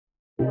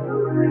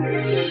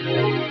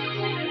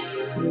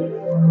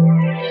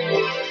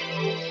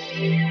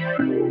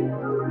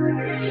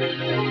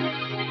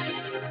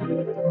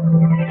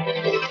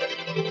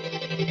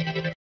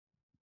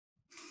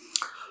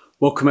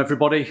Welcome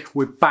everybody,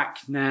 we're back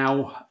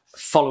now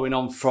following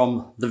on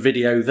from the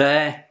video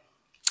there,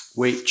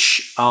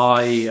 which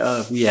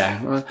I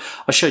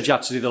showed you how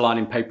to do the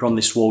lining paper on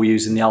this wall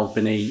using the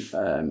Albany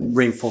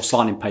reinforced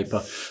lining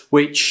paper,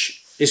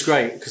 which is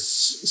great because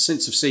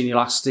since I've seen you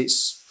last,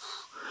 it's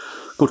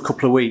a good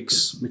couple of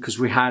weeks because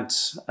we had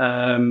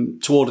to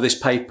order this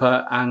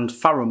paper, and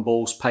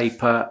Farrow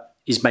paper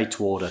is made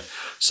to order.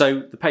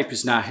 So the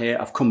paper's now here,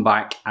 I've come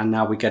back, and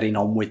now we're getting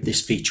on with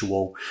this feature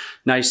wall.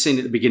 Now you've seen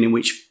at the beginning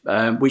which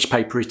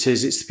paper it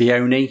is. It's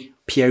the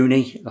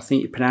Peony, I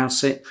think you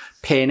pronounce it,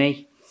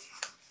 Peony.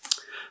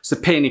 It's the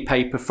Peony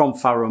paper from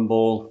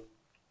Farrow,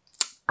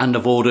 and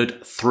I've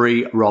ordered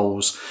 3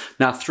 rolls.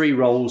 Now 3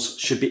 rolls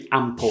should be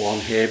ample on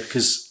here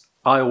because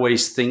I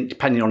always think,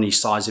 depending on your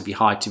size of your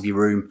height of your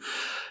room,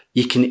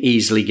 you can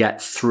easily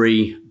get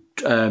 3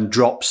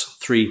 drops,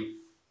 3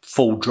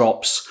 full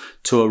drops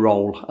to a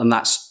roll, and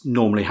that's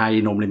normally how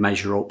you normally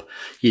measure up.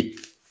 You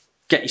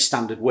get your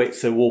standard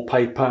width of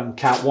wallpaper and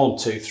count 1,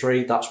 2,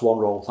 3, that's 1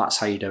 roll, that's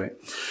how you do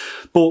it.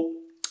 But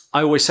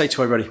I always say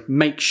to everybody,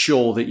 make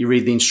sure that you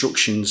read the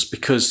instructions,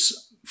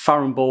 because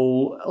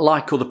Farrow,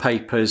 like other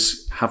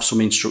papers, have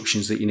some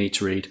instructions that you need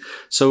to read.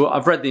 So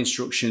I've read the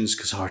instructions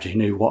because I already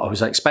knew what I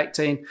was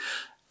expecting.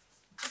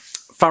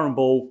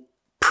 Farrow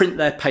print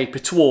their paper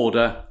to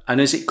order, and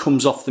as it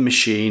comes off the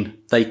machine,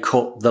 they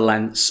cut the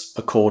lengths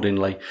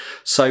accordingly.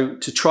 So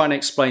to try and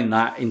explain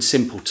that in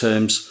simple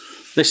terms,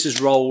 this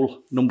is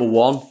roll number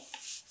 1,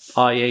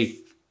 i.e.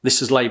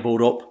 this is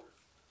labelled up.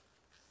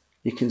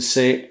 You can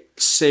see it,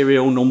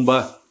 serial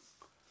number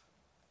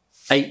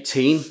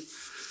 18.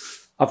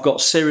 I've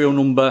got serial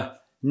number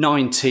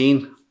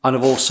 19, and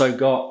I've also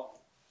got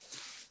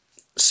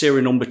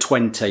serial number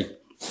 20.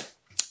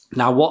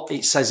 Now what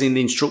it says in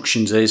the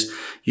instructions is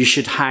you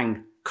should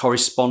hang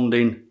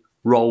corresponding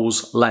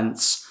rolls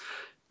lengths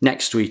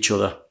next to each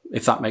other,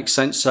 if that makes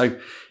sense. So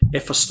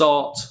if I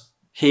start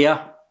here,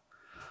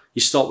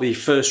 you start with your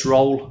first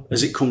roll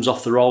as it comes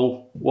off the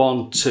roll,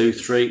 1, 2,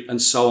 3,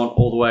 and so on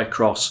all the way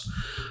across.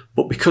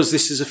 But because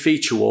this is a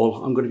feature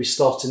wall, I'm going to be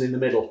starting in the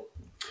middle.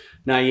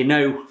 Now you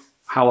know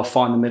how I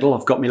find the middle.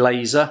 I've got my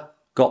laser,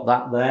 got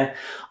that there.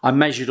 I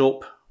measured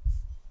up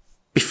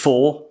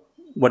before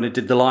when I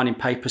did the lining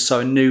paper,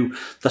 so I knew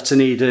that I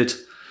needed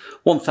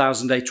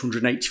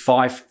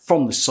 1,885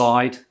 from the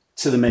side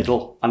to the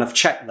middle, and I've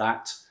checked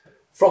that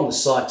from the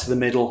side to the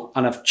middle,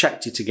 and I've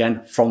checked it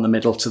again from the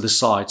middle to the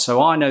side.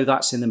 So I know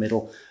that's in the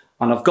middle,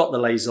 and I've got the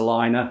laser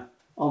liner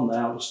on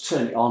there. I'll just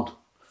turn it on.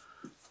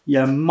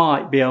 You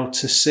might be able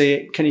to see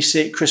it. Can you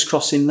see it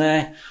crisscrossing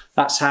there?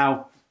 That's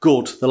how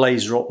good the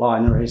laser up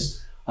liner is.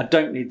 I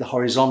don't need the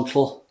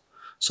horizontal,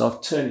 so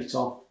I've turned it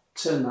off,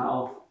 turn that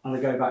off, and I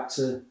go back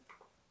to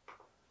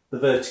the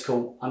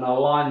vertical, and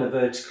I'll line the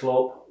vertical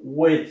up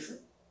with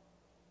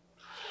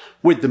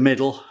the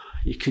middle.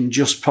 You can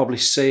just probably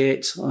see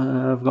it.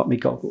 I've got my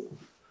goggle.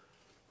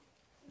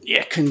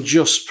 You can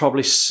just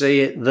probably see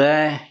it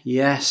there.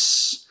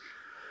 Yes,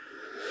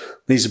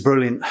 these are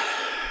brilliant.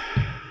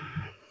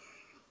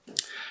 You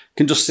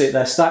can just see it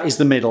there. So that is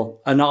the middle,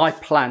 and I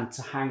plan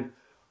to hang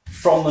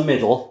from the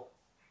middle.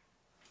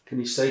 Can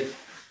you see?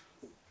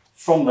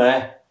 From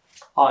there,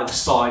 either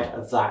side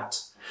of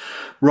that.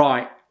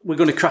 Right, we're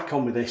going to crack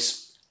on with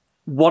this.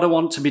 What I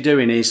want to be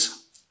doing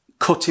is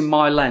cutting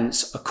my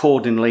lengths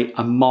accordingly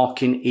and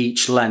marking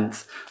each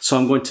length. So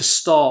I'm going to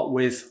start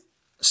with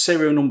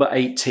serial number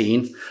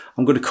 18.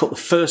 I'm going to cut the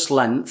first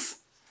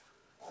length,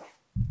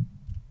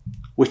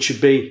 which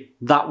would be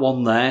that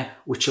one there,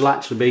 which will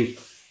actually be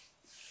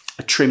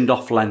a trimmed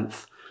off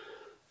length.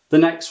 The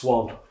next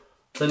one,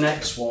 the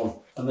next one,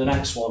 and the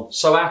next one.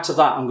 So out of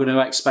that, I'm going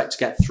to expect to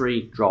get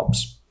 3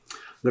 drops.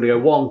 I'm going to go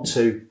 1,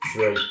 2,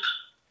 3.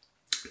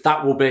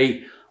 That will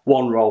be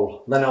 1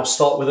 roll. Then I'll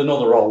start with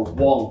another roll.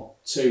 1,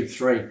 2,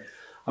 3.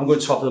 I'm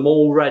going to have them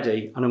all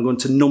ready, and I'm going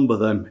to number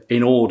them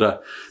in order,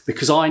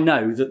 because I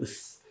know that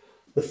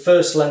the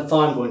first length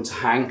I'm going to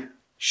hang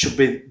should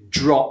be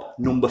drop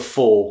number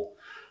 4,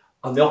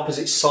 and the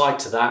opposite side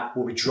to that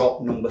will be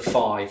drop number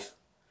 5,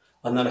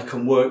 and then I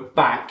can work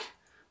back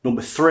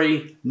number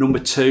 3, number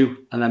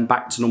 2, and then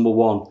back to number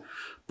 1.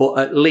 But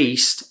at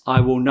least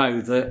I will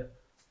know that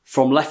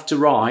from left to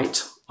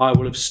right I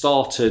will have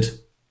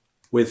started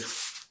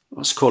with,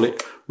 let's call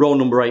it roll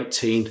number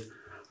 18,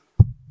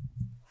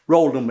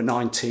 roll number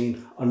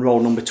 19, and roll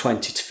number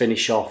 20 to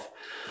finish off.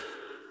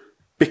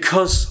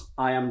 Because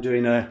I am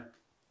doing a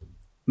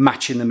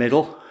match in the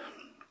middle,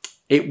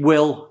 it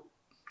will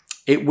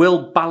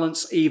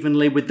balance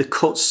evenly with the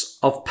cuts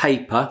of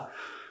paper.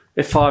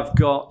 If I've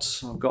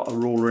got a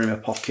ruler in my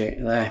pocket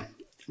there,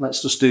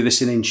 let's just do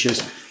this in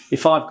inches.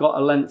 If I've got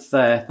a length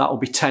there, that will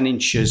be 10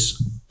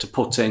 inches to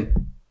put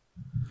in.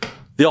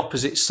 The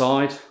opposite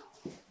side,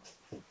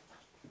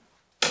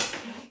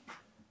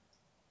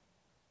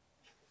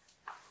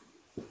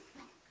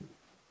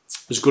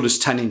 as good as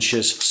 10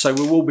 inches. So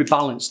we will be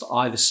balanced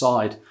either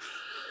side.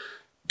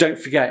 Don't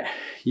forget,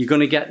 you're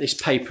going to get this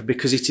paper,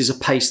 because it is a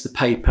paste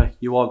paper,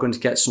 you are going to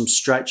get some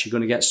stretch, you're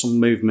going to get some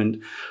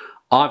movement.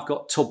 I've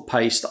got tub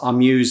paste.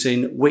 I'm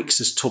using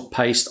Wix's tub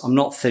paste. I'm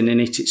not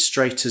thinning it. It's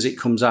straight as it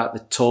comes out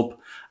the tub,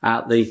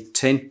 out the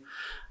tin.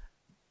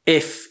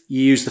 If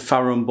you use the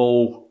Farrow and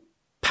Ball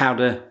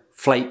powder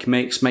flake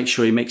mix, make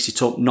sure you mix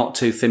it up, not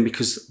too thin,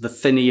 because the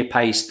thinner your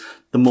paste,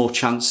 the more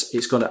chance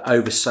it's going to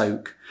over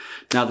soak.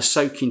 Now the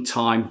soaking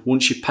time,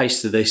 once you've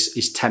pasted this,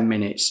 is 10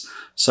 minutes.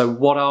 So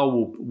what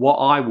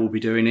I will be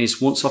doing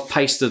is, once I've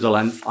pasted a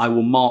length, I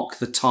will mark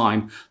the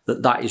time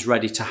that that is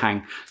ready to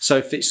hang. So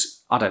if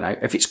it's, I don't know,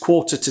 if it's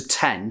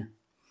 9:45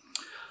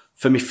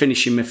 for me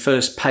finishing my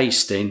first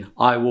pasting,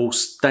 I will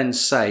then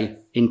say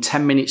in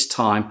 10 minutes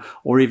time,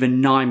 or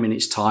even 9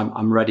 minutes time,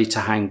 I'm ready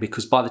to hang,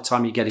 because by the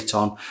time you get it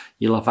on,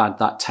 you'll have had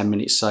that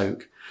 10-minute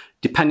soak.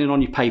 Depending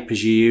on your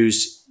papers you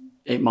use,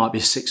 it might be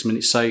a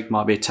 6-minute soak,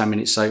 might be a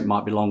 10-minute soak,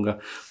 might be longer,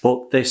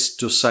 but this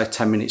does say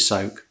 10-minute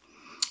soak.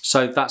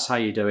 So that's how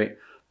you do it.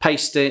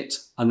 Paste it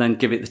and then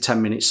give it the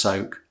 10-minute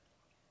soak.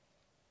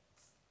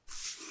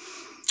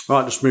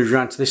 Right, just move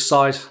around to this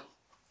side.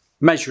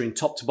 Measuring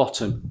top to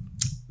bottom.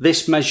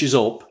 This measures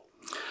up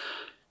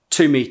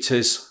 2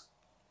 meters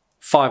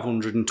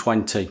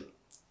 520.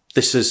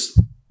 This is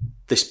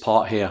this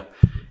part here.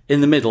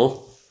 In the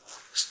middle,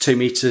 it's 2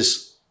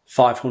 meters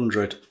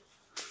 500.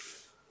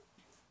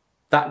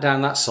 That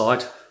down that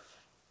side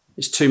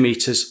is 2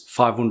 meters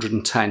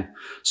 510.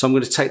 So I'm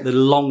going to take the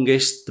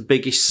longest, the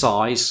biggest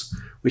size,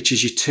 which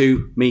is your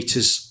 2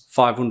 meters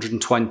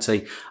 520,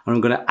 and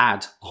I'm going to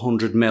add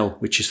 100 mil,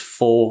 which is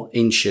 4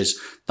 inches.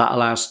 That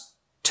allows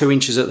 2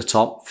 inches at the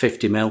top,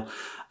 50 mil,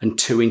 and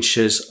 2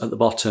 inches at the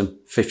bottom,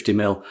 50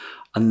 mil.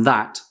 And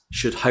that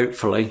should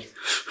hopefully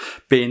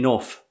be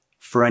enough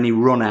for any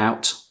run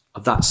out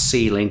of that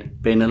ceiling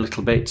being a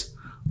little bit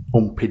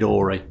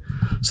umpy-dory.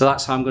 So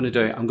that's how I'm going to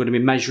do it. I'm going to be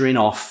measuring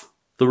off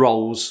the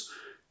rolls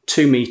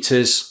 2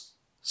 meters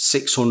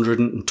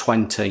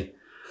 620.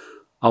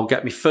 I'll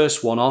get my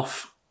first one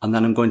off, and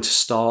then I'm going to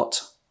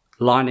start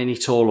lining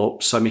it all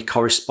up so my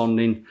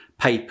corresponding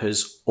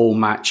papers all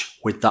match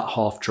with that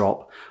half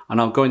drop. And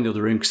I'll go in the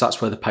other room because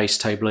that's where the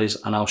paste table is,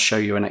 and I'll show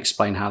you and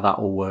explain how that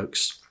all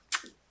works.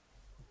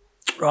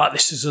 Right,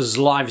 this is as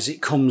live as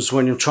it comes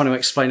when you're trying to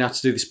explain how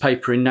to do this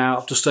papering. Now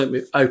I've just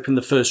opened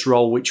the first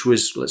roll, which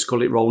was, let's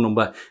call it roll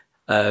number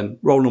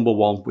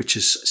 1, which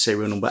is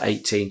serial number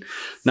 18.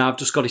 Now I've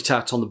just got it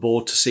out on the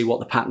board to see what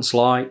the pattern's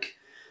like,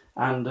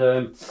 and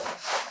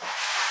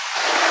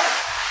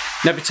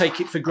never take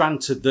it for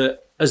granted that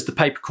as the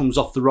paper comes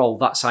off the roll,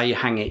 that's how you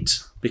hang it,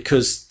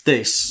 because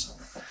that's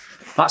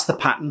the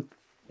pattern.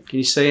 Can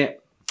you see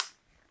it?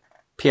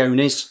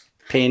 Peonies,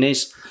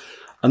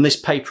 and this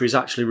paper is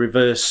actually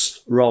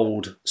reverse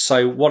rolled.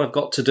 So what I've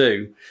got to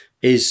do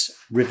is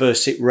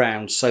reverse it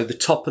round. So the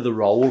top of the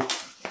roll,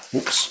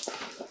 whoops,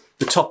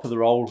 the top of the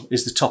roll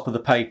is the top of the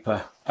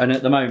paper. And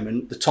at the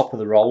moment, the top of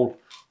the roll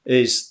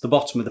is the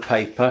bottom of the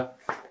paper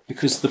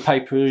because the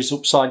paper is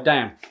upside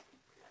down.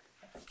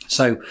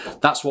 So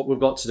that's what we've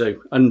got to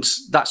do. And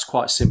that's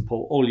quite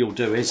simple. All you'll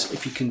do is,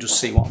 if you can just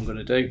see what I'm going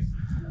to do,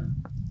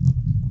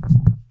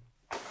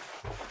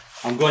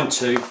 I'm going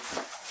to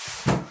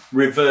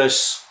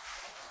reverse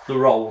the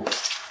roll.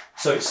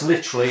 So it's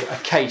literally a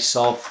case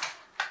of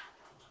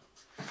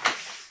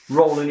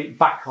rolling it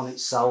back on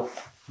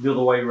itself the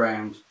other way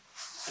around.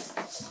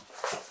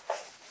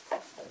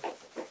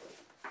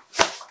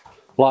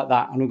 Like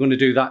that. And I'm going to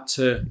do that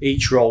to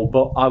each roll,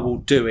 but I will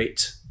do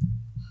it.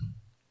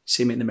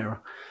 See me in the mirror.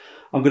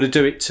 I'm going to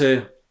do it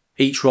to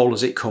each roll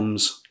as it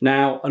comes.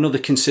 Now, another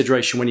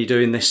consideration when you're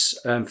doing this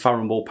Farrow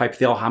and Ball paper,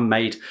 they are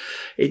handmade.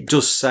 It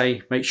does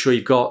say make sure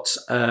you've got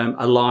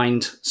a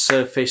lined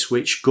surface,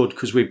 which good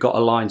because we've got a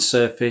lined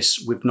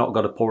surface. We've not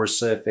got a porous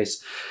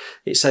surface.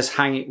 It says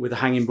hang it with a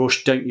hanging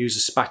brush. Don't use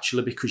a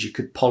spatula because you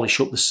could polish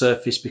up the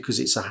surface because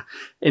it's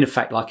in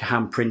effect like a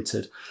hand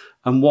printed.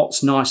 And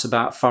what's nice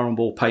about Farrow and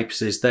Ball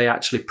papers is they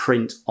actually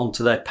print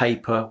onto their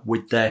paper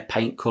with their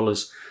paint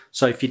colours.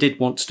 So if you did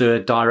want to do a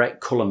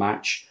direct colour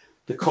match,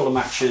 the colour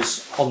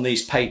matches on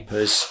these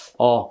papers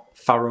are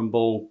Farrow and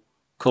Ball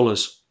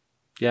colours.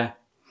 Yeah.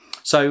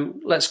 So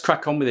let's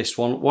crack on with this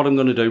one. What I'm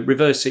going to do,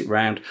 reverse it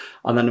round,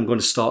 and then I'm going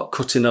to start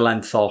cutting the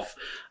length off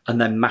and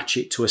then match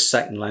it to a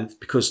second length,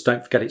 because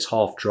don't forget it's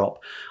half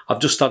drop. I've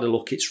just had a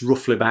look, it's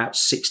roughly about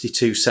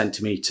 62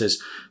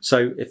 centimetres.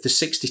 So if the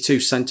 62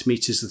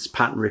 centimetres of this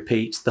pattern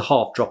repeats, the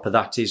half drop of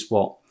that is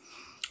what?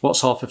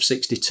 What's half of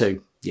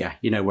 62? Yeah,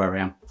 you know where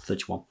I am,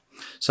 31.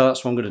 So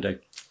that's what I'm going to do.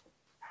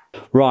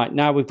 Right,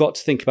 now we've got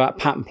to think about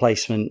pattern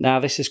placement. Now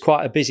this is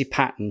quite a busy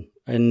pattern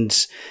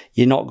and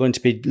you're not going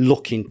to be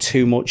looking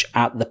too much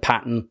at the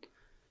pattern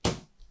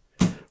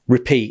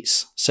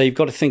repeats. So you've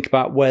got to think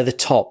about where the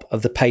top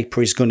of the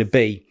paper is going to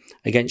be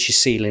against your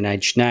ceiling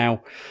edge.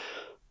 Now,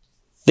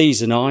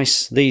 these are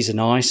nice,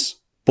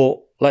 but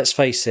let's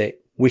face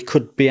it, we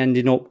could be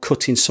ending up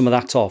cutting some of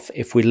that off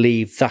if we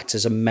leave that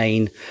as a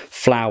main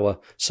flower.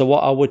 So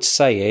what I would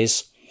say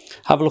is,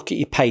 have a look at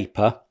your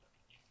paper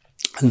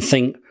and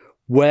think,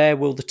 where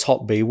will the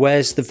top be?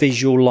 Where's the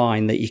visual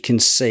line that you can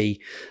see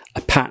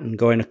a pattern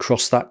going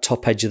across that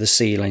top edge of the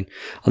ceiling?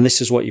 And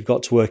this is what you've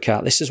got to work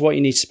out. This is what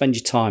you need to spend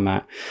your time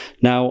at.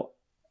 Now,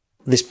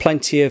 there's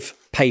plenty of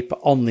paper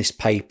on this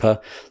paper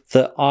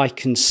that I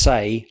can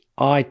say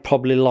I'd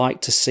probably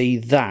like to see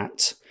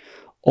that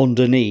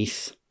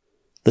underneath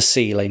the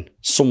ceiling,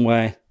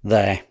 somewhere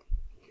there.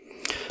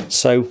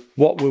 So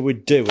what we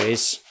would do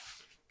is,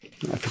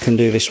 if we can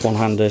do this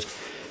one-handed,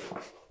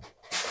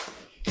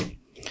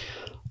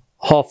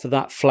 half of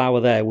that flower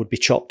there would be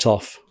chopped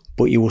off,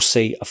 but you will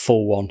see a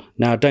full one.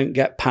 Now, don't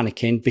get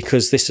panicking,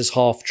 because this is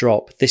half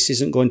drop. This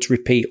isn't going to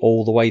repeat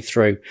all the way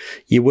through.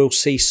 You will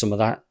see some of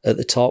that at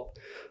the top,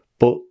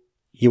 but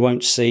you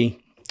will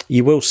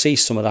see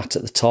some of that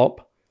at the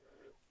top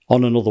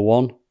on another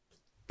one,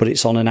 but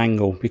it's on an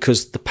angle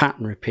because the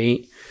pattern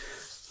repeat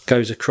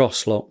goes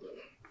across. Look,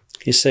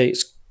 you see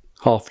it's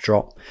half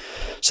drop.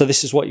 So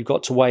this is what you've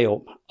got to weigh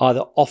up.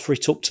 Either offer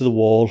it up to the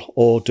wall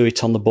or do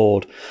it on the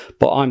board.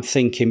 But I'm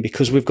thinking,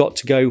 because we've got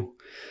to go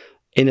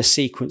in a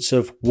sequence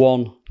of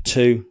 1,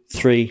 2,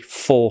 3,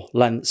 4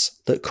 lengths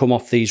that come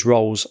off these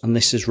rolls, and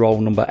this is roll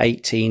number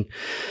 18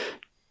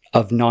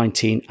 of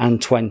 19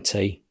 and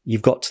 20,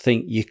 you've got to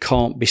think you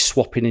can't be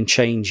swapping and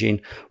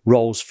changing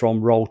rolls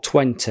from roll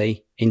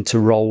 20 into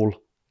roll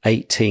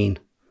 18.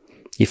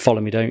 You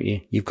follow me, don't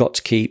you? You've got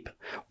to keep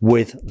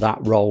with that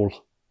roll.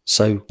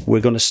 So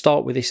we're going to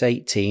start with this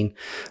 18.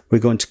 We're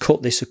going to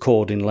cut this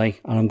accordingly,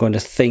 and I'm going to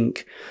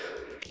think,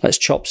 let's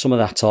chop some of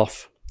that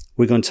off.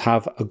 We're going to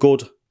have a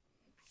good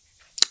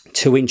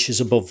 2 inches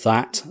above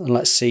that, and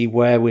let's see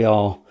where we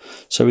are.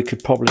 So we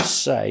could probably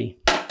say,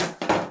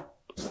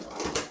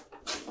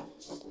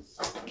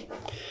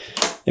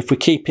 if we're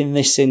keeping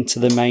this into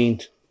the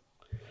main,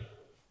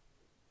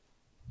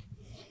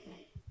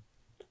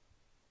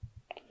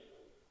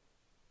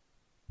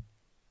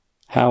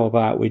 how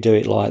about we do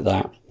it like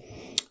that?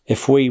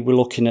 If we were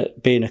looking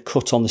at being a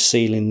cut on the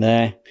ceiling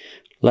there,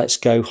 let's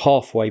go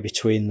halfway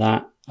between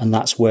that, and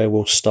that's where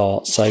we'll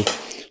start. So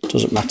it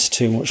doesn't matter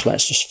too much.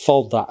 Let's just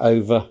fold that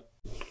over.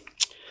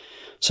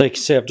 So you can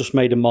see I've just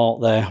made a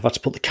mark there. I've had to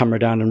put the camera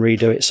down and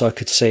redo it so I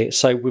could see it.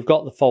 So we've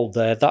got the fold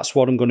there. That's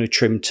what I'm going to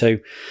trim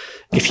to.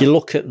 If you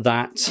look at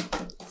that,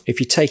 if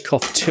you take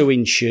off 2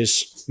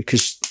 inches,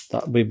 because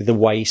that will be the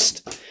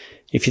waist,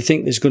 if you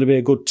think there's going to be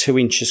a good 2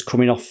 inches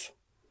coming off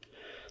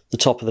the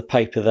top of the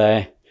paper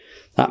there,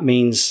 that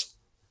means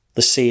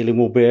the ceiling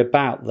will be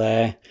about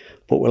there,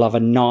 but we'll have a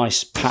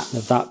nice pattern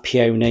of that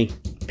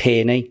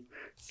peony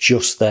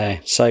just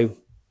there. So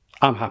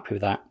I'm happy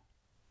with that.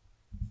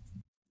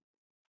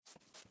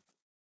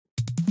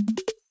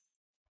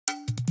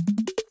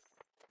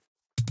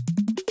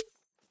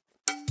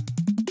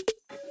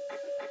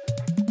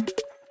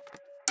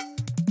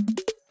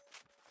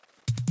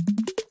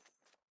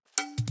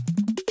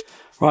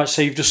 Right,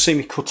 so you've just seen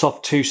me cut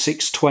off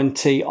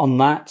 2/620 on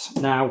that.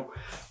 Now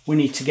we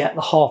need to get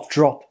the half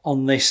drop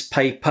on this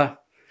paper.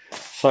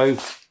 So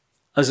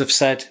as I've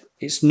said,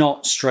 it's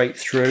not straight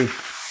through.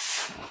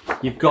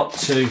 You've got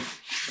to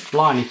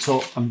line it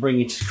up and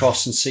bring it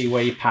across and see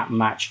where your pattern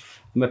match.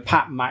 And the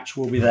pattern match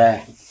will be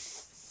there.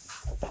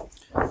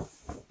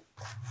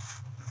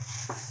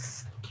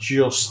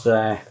 Just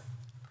there.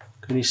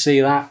 Can you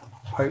see that?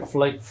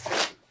 Hopefully.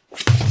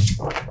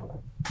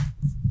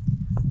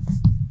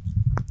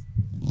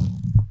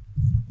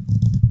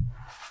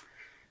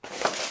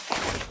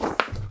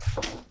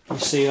 You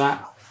see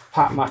that?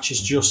 Pattern match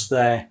is just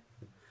there.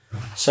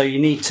 So you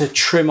need to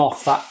trim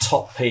off that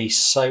top piece.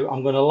 So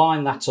I'm going to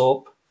line that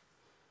up,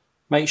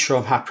 make sure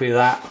I'm happy with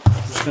that. I'm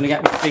just going to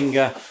get my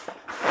finger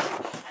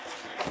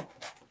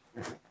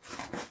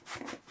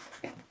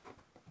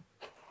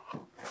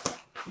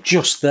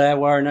just there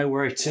where I know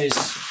where it is,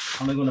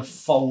 and I'm going to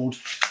fold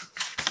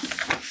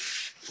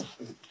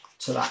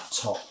to that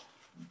top.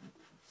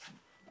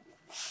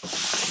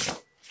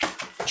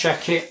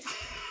 Check it.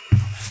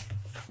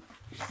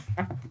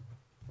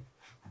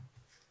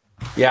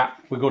 Yeah,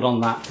 we're good on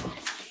that.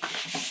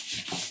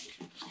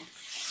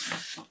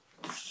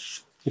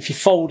 If you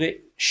fold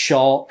it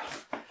sharp,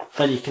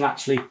 then you can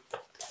actually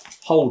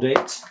hold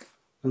it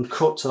and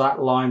cut to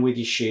that line with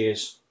your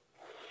shears.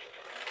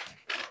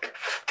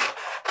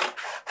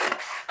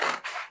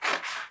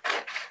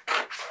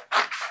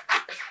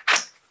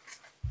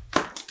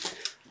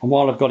 And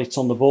while I've got it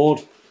on the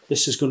board,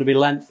 this is going to be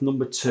length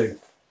number 2.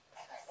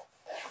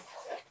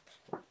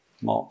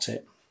 Marked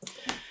it.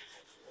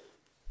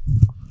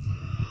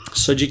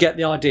 So do you get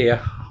the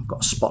idea? I've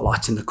got a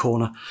spotlight in the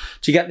corner.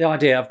 Do you get the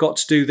idea? I've got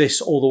to do this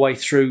all the way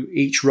through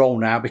each roll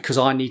now, because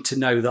I need to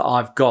know that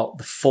I've got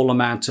the full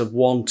amount of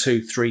 1,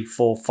 2, 3,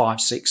 4, 5,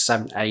 6,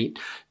 7, 8,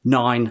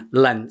 9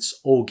 lengths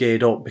all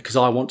geared up, because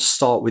I want to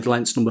start with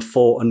lengths number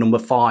 4 and number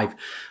 5.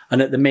 And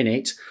at the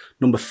minute,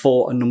 number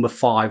 4 and number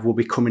 5 will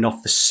be coming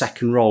off the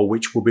second roll,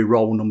 which will be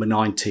roll number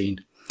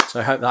 19.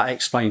 So I hope that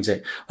explains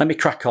it. Let me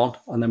crack on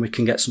and then we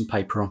can get some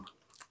paper on.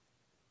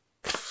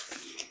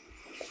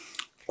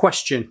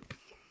 Question.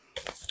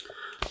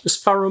 Does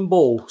Farrow and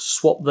Ball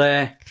swap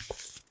their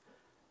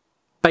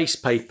base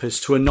papers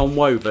to a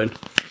non-woven.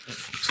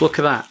 So look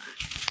at that.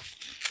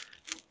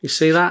 You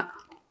see that?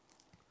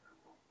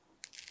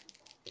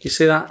 You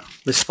see that?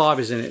 There's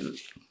fibres in it.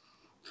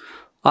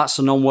 That's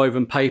a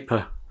non-woven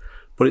paper,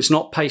 but it's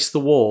not paste the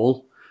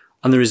wall,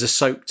 and there is a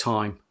soak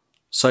time.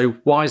 So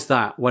why is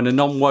that? When a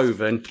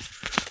non-woven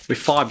with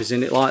fibres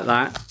in it like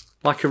that,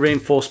 like a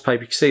reinforced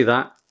paper, you can see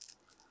that,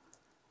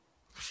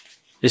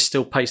 it's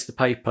still paste the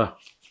paper,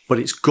 but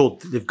it's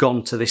good that they've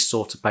gone to this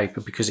sort of paper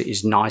because it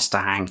is nice to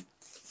hang.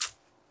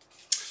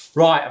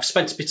 Right, I've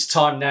spent a bit of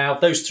time now.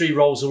 Those 3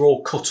 rolls are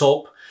all cut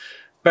up.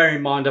 Bear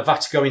in mind, I've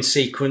had to go in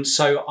sequence,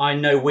 so I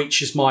know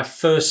which is my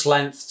first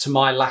length to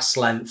my last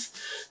length.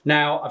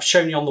 Now, I've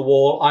shown you on the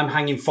wall, I'm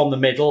hanging from the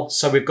middle,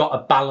 so we've got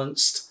a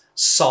balanced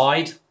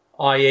side,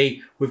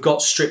 i.e. we've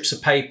got strips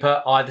of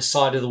paper either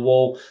side of the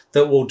wall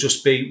that will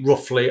just be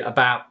roughly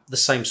about the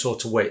same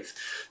sort of width.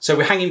 So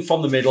we're hanging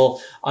from the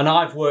middle, and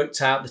I've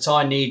worked out that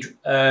I need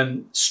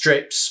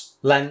strips,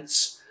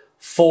 lengths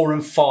 4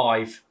 and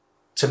 5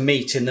 to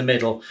meet in the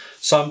middle.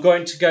 So I'm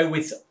going to go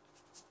with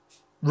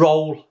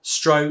roll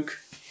stroke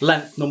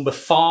length number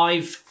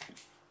 5.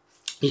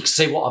 You can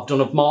see what I've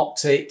done, I've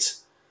marked it.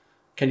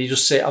 Can you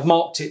just see it? I've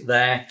marked it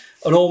there,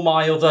 and all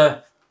my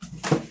other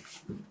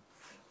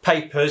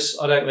papers,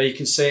 I don't know if you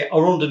can see it,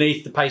 are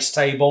underneath the paste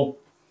table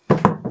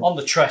on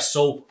the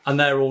trestle, and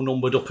they're all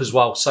numbered up as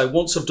well. So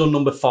once I've done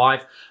number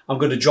 5, I'm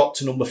going to drop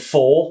to number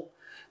 4,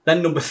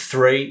 then number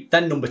 3,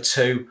 then number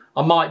 2.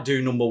 I might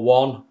do number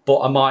 1, but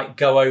I might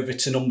go over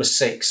to number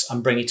 6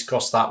 and bring it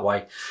across that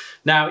way.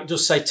 Now, it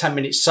does say 10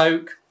 minutes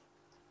soak.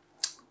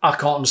 I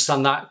can't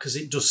understand that because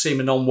it does seem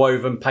a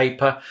non-woven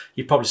paper.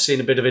 You've probably seen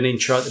a bit of an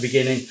intro at the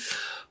beginning,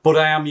 but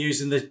I am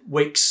using the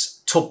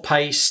Wix tub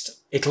paste.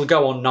 It'll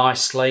go on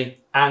nicely,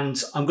 and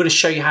I'm going to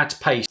show you how to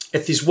paste.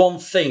 If there's one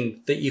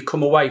thing that you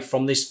come away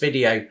from this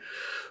video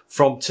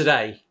from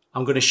today,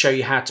 I'm going to show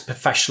you how to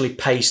professionally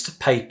paste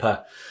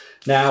paper.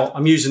 Now,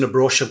 I'm using a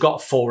brush. I've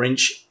got a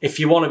 4-inch. If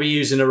you want to be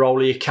using a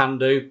roller, you can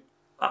do.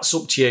 That's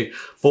up to you.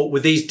 But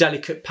with these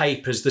delicate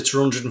papers that are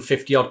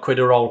 150 odd quid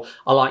a roll,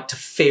 I like to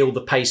feel the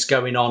paste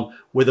going on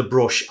with a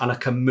brush, and I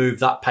can move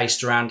that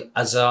paste around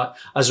as I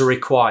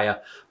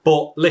require.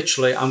 But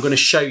literally, I'm going to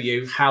show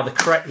you how the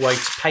correct way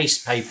to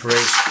paste paper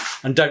is,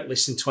 and don't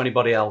listen to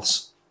anybody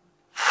else.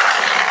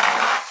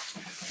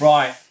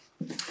 Right.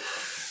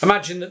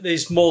 Imagine that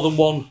there's more than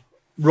one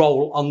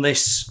roll on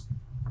this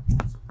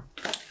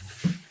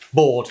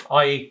board,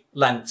 i.e.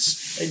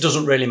 lengths. It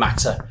doesn't really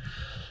matter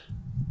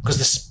because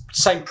the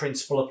same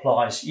principle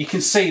applies. You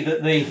can see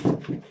that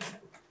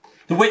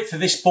the width of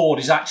this board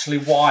is actually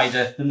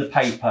wider than the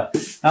paper.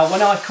 Now,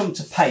 when I come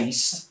to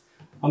paste,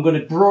 I'm going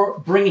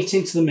to bring it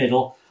into the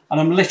middle, and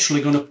I'm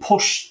literally going to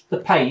push the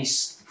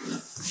paste.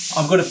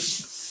 I'm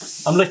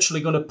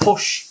literally going to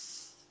push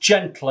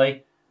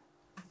gently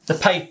the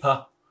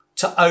paper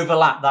to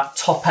overlap that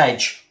top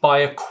edge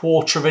by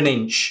 1/4 of an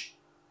inch,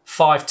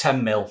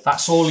 5-10 mil.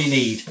 That's all you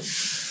need.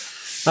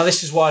 Now,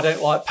 this is why I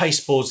don't like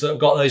pasteboards that have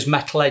got those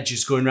metal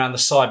edges going around the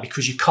side,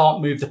 because you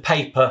can't move the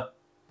paper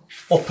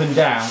up and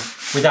down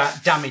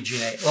without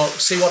damaging it. Well,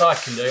 see what I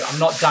can do? I'm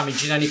not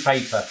damaging any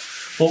paper.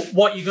 But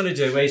what you're going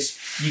to do is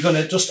you're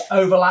going to just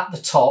overlap the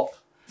top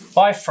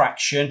by a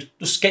fraction.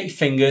 Just get your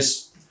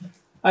fingers,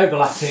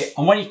 overlap it,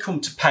 and when you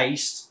come to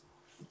paste,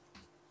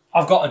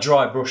 I've got a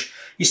dry brush.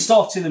 You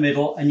start in the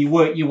middle and you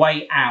work your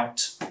way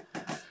out.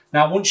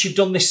 Now, once you've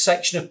done this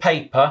section of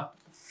paper,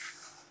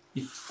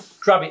 you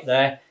grab it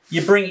there,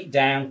 you bring it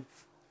down,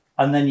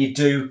 and then you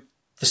do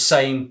the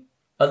same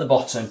at the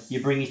bottom.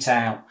 You bring it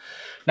out.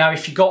 Now,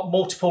 if you've got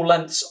multiple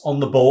lengths on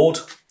the board,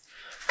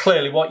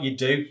 clearly what you'd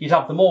do, you'd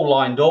have them all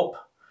lined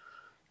up.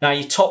 Now,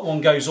 your top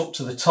one goes up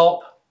to the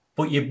top,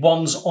 but your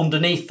ones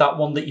underneath that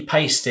one that you're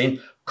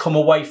pasting come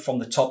away from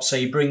the top, so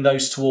you bring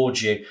those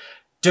towards you.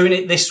 Doing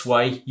it this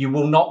way, you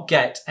will not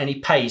get any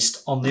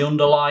paste on the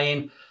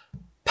underlying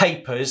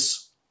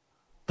papers.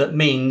 That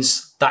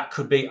means that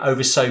could be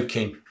over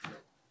soaking.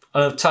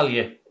 And I'll tell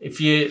you,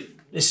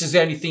 this is the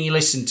only thing you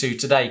listen to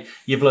today,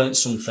 you've learned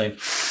something.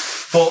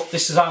 But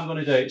this is how I'm going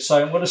to do it. So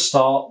I'm going to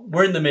start,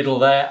 we're in the middle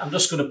there, I'm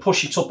just going to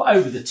push it up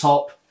over the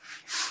top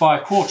by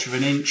 1/4 of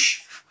an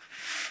inch.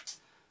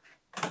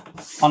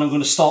 And I'm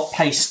going to start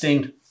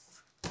pasting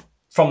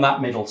from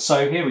that middle.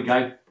 So here we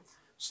go.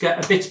 Just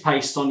get a bit of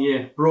paste on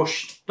your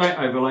brush, don't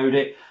overload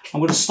it. I'm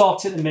going to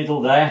start in the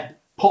middle there,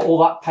 put all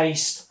that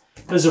paste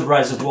as a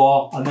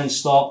reservoir, and then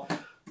start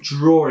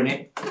drawing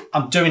it.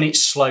 I'm doing it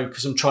slow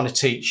because I'm trying to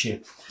teach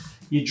you.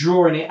 You're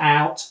drawing it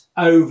out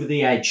over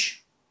the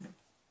edge,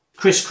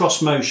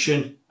 crisscross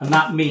motion, and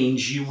that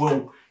means you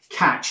will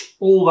catch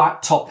all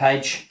that top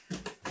edge.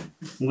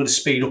 I'm going to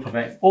speed up a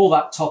bit. All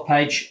that top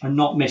edge and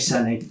not miss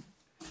any.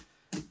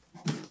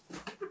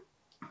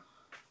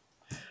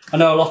 I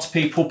know a lot of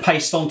people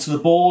paste onto the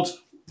board.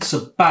 It's a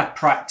bad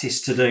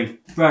practice to do,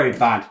 very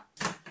bad.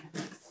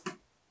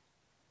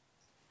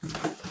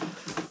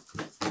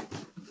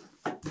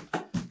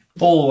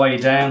 All the way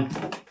down.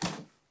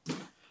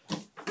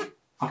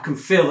 I can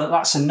feel that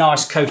that's a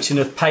nice coating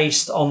of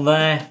paste on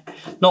there.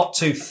 Not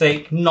too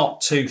thick,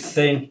 not too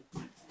thin.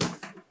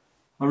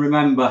 And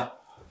remember,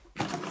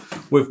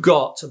 we've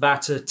got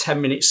about a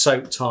 10-minute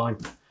soak time.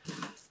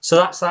 So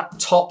that's that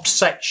top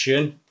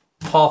section,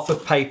 half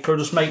of paper.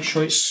 Just make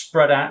sure it's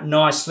spread out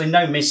nicely,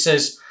 no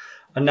misses.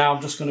 And now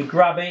I'm just going to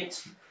grab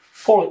it,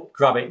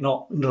 grab it,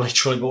 not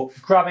literally,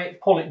 but grab it,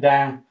 pull it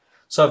down.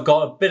 So I've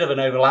got a bit of an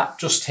overlap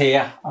just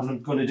here, and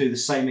I'm going to do the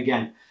same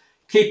again.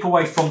 Keep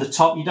away from the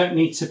top. You don't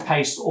need to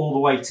paste all the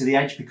way to the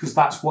edge because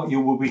that's what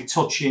you will be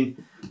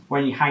touching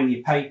when you hang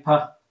your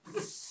paper.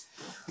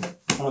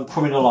 And I'm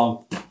coming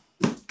along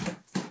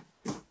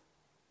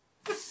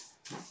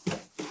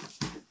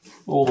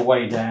all the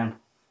way down.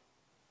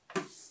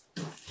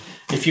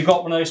 If you've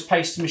got one of those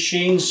paster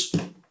machines,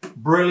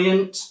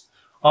 brilliant.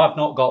 I've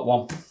not got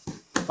one.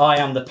 I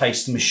am the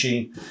paster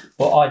machine,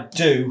 but I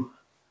do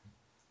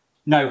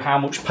know how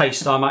much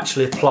paste I'm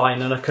actually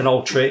applying, and I can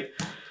alter it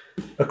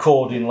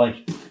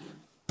accordingly.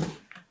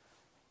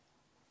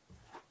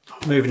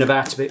 Moving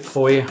about a bit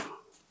for you.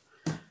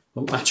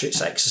 Won't matter,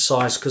 it's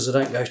exercise because I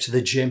don't go to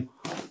the gym.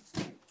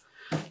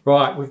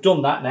 Right, we've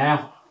done that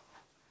now.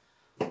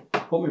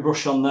 Put my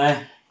brush on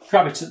there.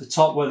 Grab it at the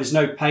top where there's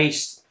no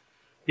paste.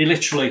 You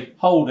literally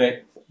hold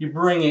it. You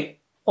bring it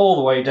all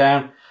the way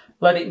down.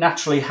 Let it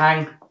naturally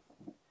hang.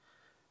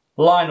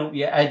 Line up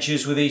your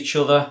edges with each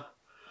other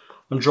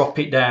and drop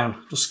it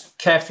down. Just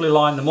carefully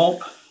line them up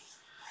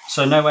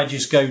so no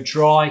edges go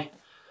dry.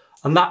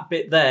 And that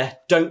bit there,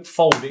 don't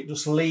fold it,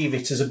 just leave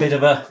it as a bit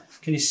of a,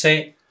 can you see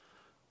it?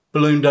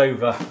 Ballooned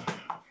over.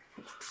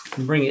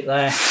 And bring it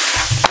there,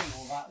 bring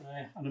all that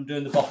there, and I'm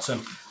doing the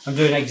bottom. I'm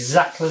doing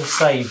exactly the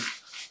same.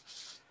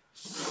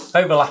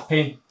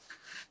 Overlapping,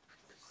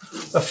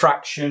 a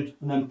fraction,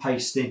 and then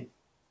pasting.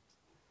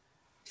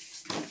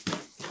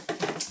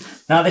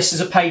 Now this is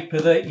a paper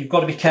that you've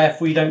got to be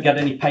careful you don't get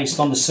any paste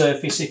on the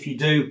surface. If you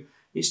do,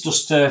 it's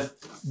just a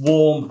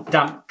warm,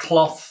 damp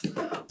cloth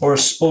or a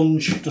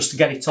sponge just to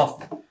get it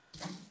off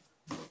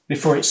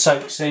before it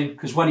soaks in,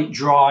 because when it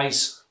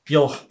dries,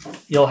 you'll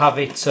have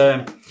it,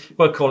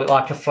 we'll call it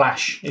like a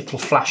flash. It'll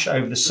flash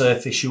over the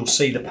surface. You'll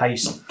see the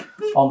paste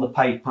on the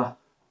paper.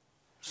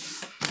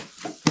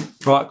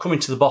 Right, coming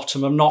to the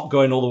bottom. I'm not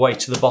going all the way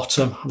to the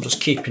bottom. I'm just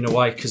keeping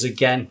away because,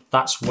 again,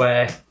 that's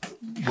where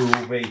we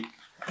will be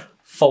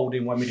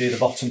folding when we do the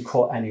bottom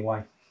cut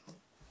anyway.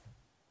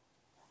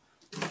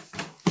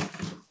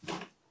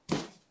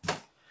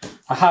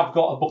 I have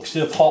got a bucket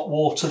of hot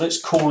water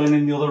that's cooling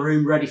in the other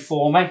room ready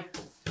for me.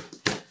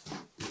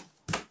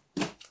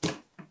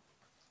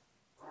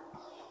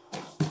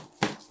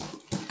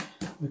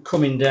 We're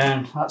coming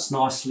down, that's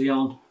nicely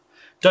on.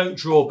 Don't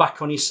draw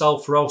back on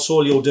yourself or else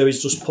all you'll do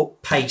is just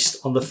put paste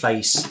on the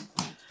face.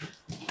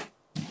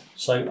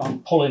 So I'm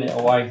pulling it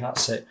away,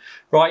 that's it.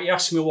 Right, you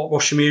asked me what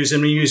brush I'm using.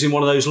 I'm using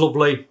one of those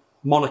lovely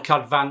Monarch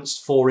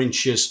Advanced 4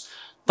 inches.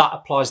 That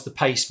applies the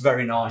paste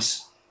very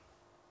nice.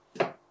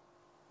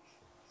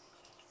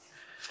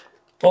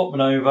 Up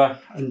and over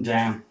and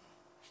down.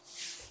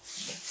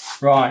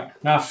 Right,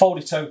 now fold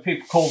it over.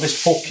 People call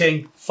this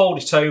booking. Fold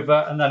it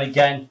over and then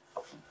again.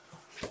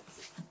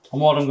 And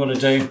what I'm going to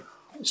do,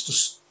 it's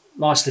just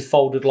nicely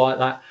folded like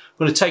that. I'm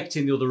going to take it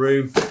in the other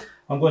room.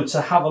 I'm going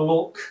to have a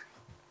look.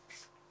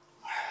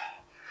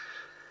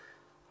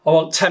 I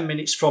want 10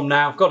 minutes from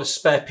now. I've got a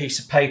spare piece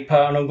of paper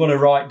and I'm going to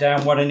write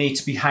down what I need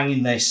to be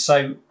hanging this.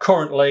 So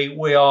currently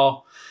we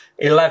are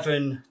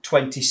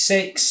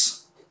 11:26.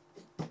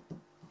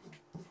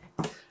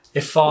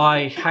 If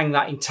I hang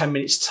that in 10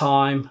 minutes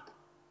time,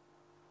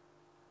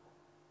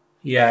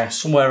 yeah,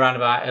 somewhere around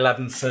about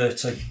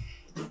 11:30.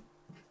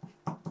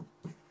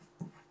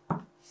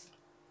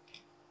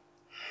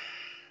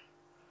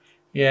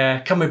 Yeah,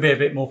 can we be a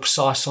bit more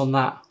precise on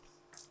that?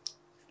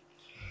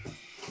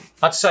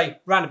 I'd say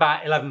round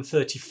about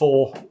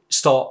 11:34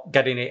 start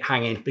getting it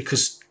hanging,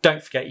 because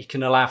don't forget you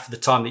can allow for the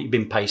time that you've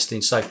been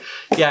pasting. So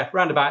yeah,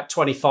 round about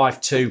 25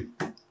 to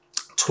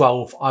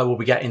 12 I will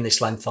be getting this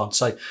length on.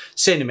 So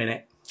see you in a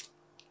minute,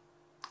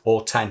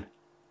 or 10.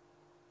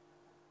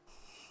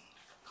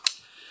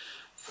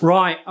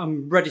 Right,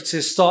 I'm ready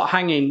to start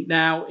hanging.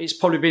 Now, it's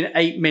probably been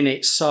 8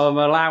 minutes, so I'm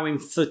allowing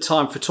the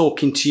time for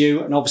talking to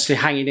you and obviously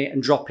hanging it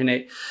and dropping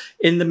it.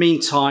 In the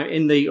meantime,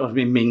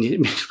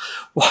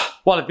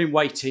 while I've been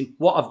waiting,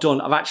 what I've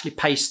done, I've actually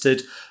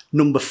pasted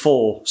number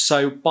 4.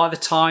 So by the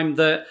time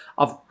that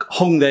I've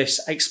hung this,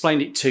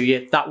 explained it to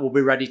you, that will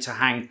be ready to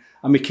hang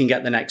and we can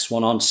get the next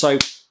one on. So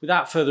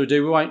without further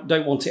ado,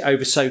 don't want it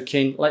over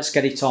soaking. Let's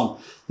get it on.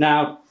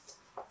 Now,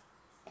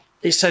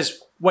 it says,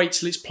 wait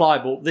till it's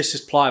pliable. This is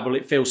pliable,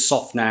 it feels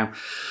soft now.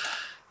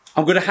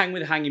 I'm going to hang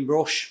with a hanging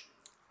brush.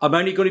 I'm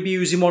only going to be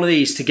using one of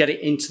these to get it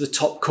into the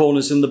top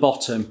corners and the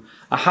bottom.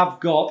 I have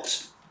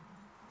got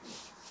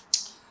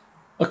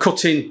a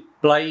cutting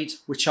blade,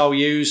 which I'll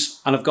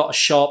use, and I've got a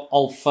sharp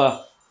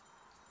alpha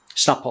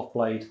snap-off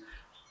blade.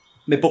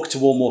 My bucket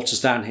of warm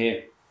water's down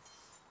here.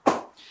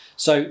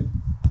 So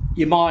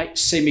you might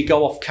see me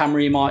go off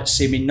camera, you might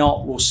see me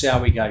not, we'll see how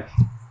we go.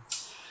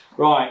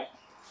 Right,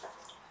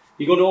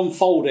 you're going to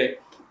unfold it.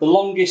 The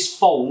longest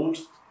fold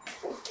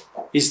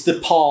is the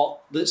part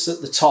that's at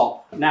the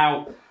top.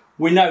 Now,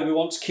 we know we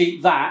want to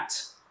keep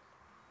that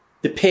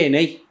the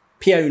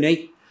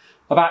Peony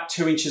about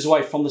 2 inches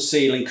away from the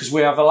ceiling, because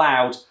we have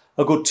allowed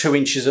a good 2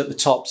 inches at the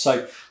top.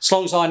 So as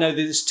long as I know that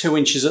it's 2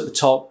 inches at the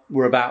top,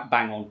 we're about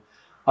bang on.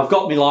 I've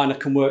got my line I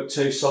can work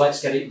to, so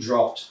let's get it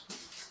dropped.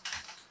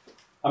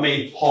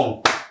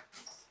 Hung.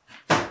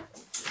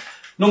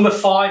 Number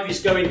 5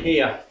 is going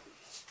here.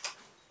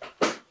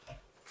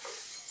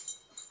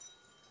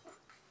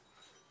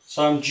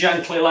 So I'm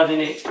gently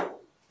letting it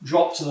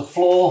drop to the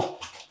floor.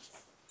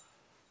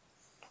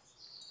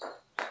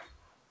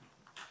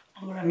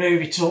 I'm going to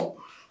move it up.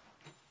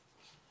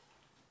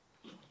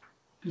 You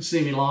can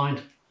see me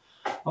line.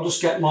 I'll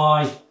just get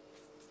my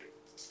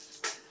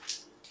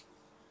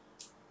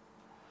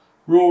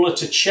ruler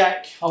to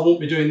check. I won't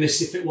be doing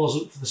this if it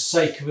wasn't for the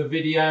sake of a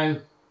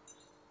video.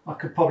 I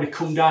could probably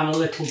come down a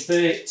little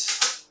bit.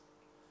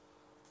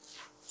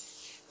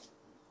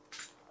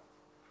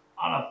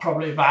 And I'm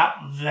probably about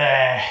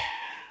there.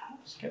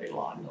 Let's get it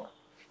lined up.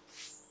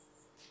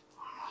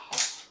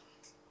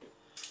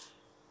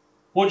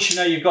 Once you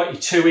know you've got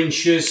your 2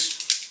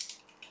 inches,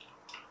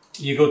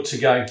 you're good to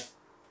go.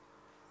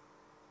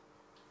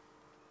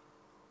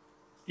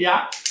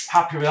 Yeah,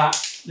 happy with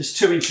that. There's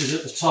 2 inches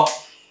at the top.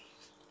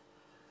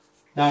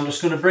 Now I'm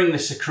just going to bring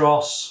this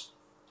across,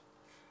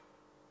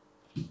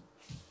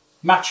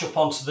 match up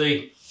onto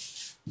the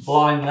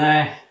line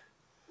there.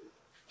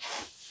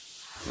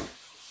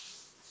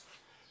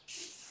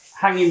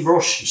 Hanging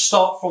brush,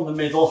 start from the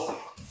middle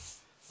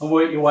and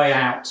work your way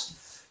out.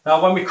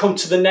 Now when we come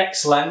to the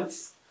next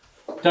length,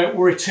 don't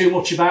worry too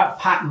much about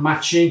pattern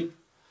matching.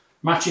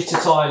 Match it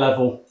at eye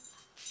level.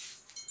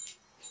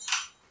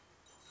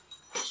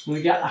 Just going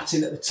to get that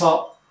in at the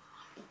top.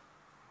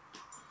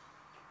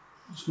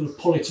 Just going to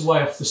pull it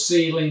away off the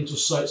ceiling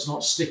just so it's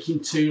not sticking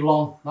too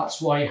long.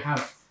 That's why you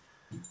have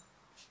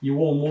your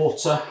warm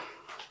water.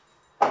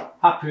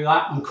 Happy with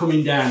that. I'm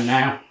coming down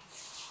now.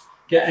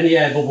 Get any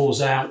air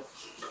bubbles out.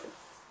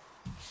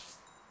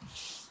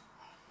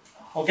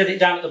 I'll get it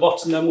down at the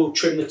bottom, then we'll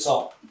trim the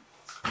top.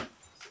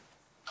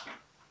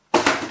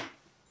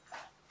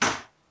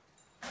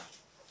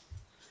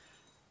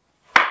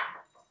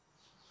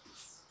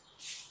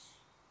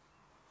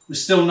 We're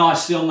still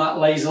nicely on that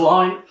laser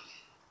line.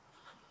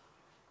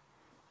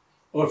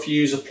 Or if you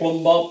use a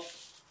plumb bob,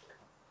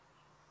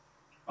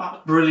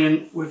 that's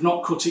brilliant. We've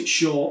not cut it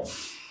short.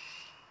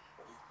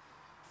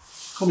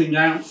 Coming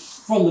down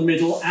from the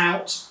middle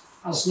out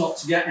as not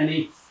to get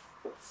any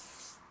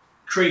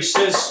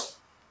creases.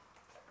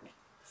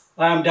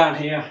 I am down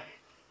here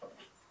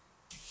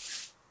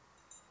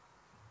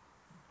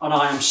and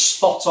I am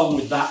spot on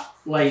with that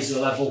laser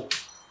level.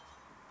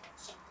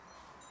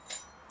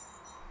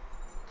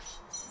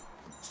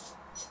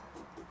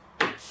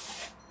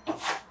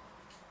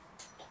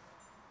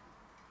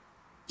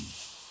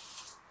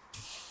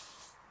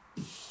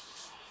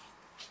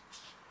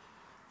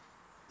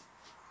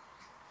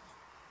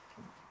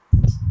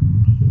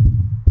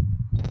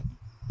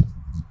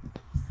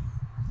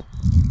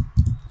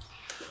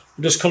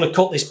 I'm just going to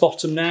cut this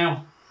bottom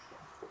now.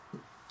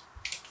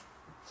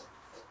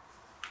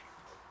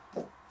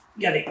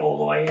 Get it all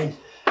the way in.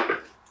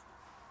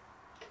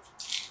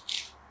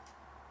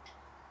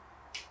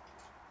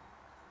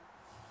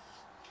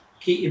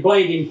 Keep your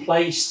blade in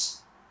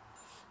place,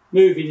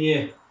 moving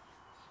your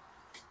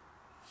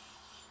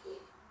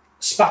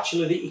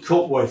spatula that you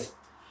cut with.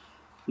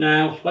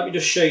 Now, let me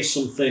just show you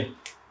something.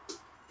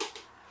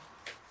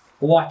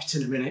 I'll wipe it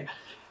in a minute.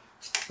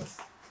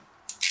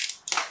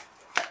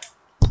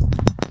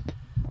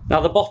 Now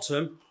the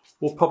bottom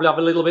will probably have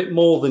a little bit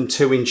more than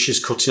 2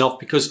 inches cutting off,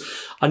 because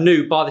I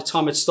knew by the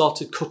time I'd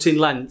started cutting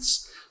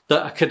lengths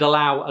that I could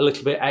allow a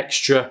little bit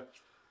extra.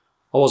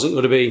 I wasn't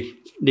going to be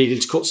needing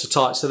to cut so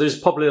tight, so there's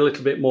probably a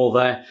little bit more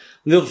there.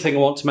 And the other thing I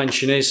want to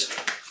mention is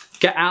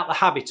get out the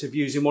habit of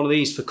using one of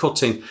these for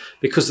cutting,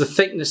 because the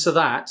thickness of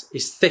that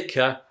is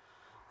thicker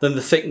than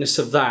the thickness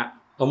of that.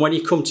 And when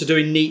you come to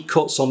doing neat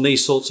cuts on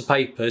these sorts of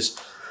papers,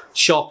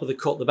 sharper the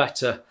cut the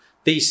better.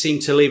 These seem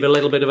to leave a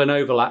little bit of an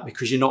overlap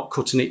because you're not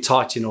cutting it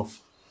tight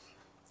enough.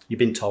 You've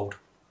been told.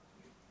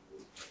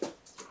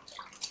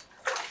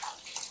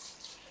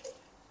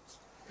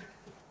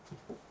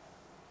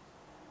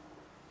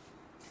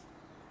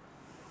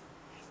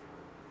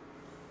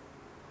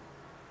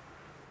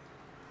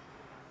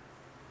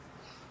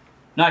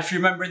 Now, if you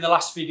remember in the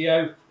last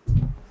video,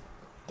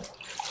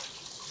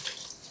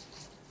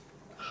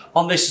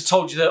 on this I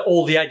told you that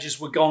all the edges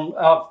were gone.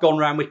 I've gone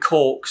around with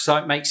cork, so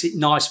it makes it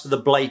nice for the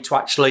blade to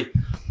actually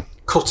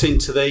cut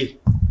into the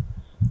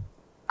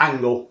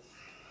angle.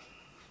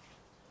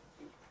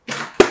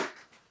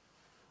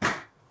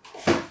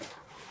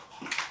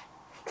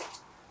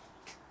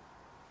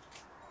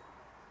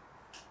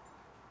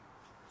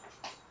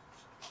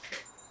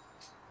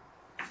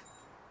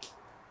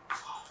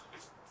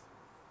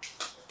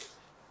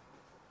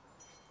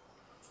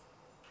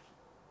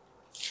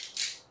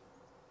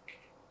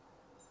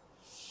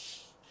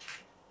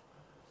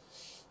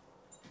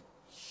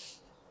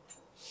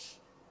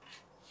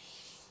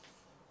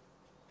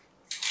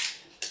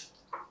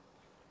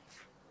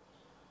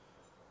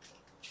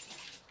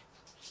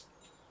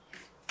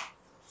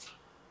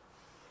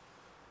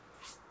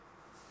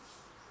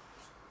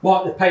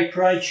 wipe the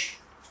paper edge,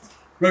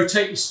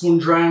 rotate your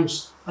sponge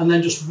round, and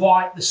then just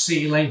wipe the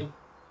ceiling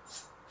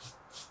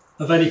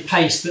of any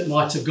paste that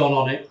might have gone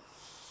on it,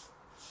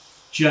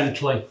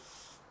 gently.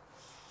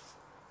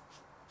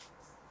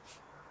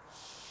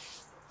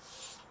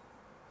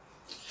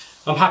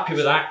 I'm happy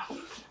with that.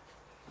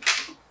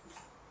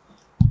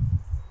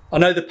 I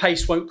know the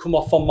paste won't come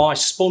off on my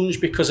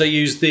sponge because I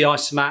used the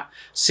Isomat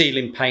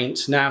sealing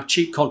paint. Now,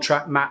 cheap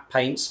contract matte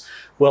paints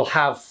will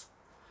have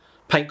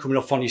paint coming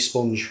off on your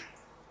sponge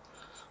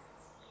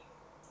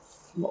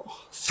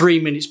 3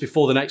 minutes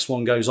before the next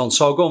one goes on.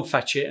 So I'll go and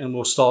fetch it and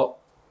we'll start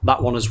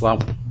that one as well.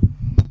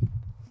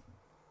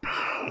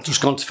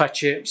 Just gone to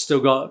fetch it, still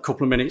got a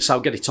couple of minutes.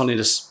 I'll get it on in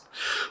a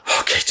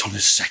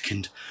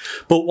second.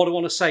 But what I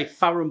want to say,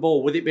 Farrow and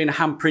Ball, with it being a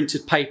hand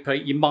printed paper,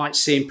 you might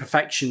see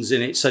imperfections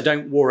in it, so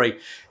don't worry.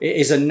 It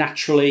is a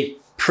naturally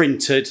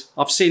printed.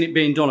 I've seen it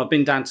being done. I've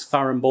been down to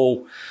Farrow and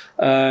Ball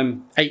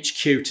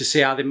HQ to see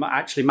how they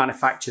actually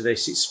manufacture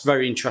this. It's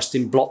very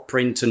interesting, block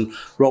print and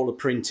roller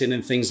printing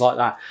and things like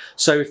that.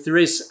 So if there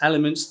is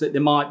elements that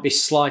there might be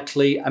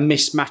slightly a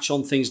mismatch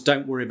on things,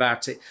 don't worry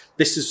about it.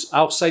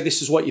 I'll say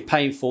this is what you're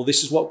paying for.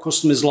 This is what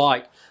customers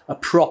like, a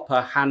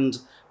proper hand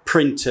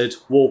printed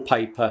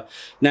wallpaper.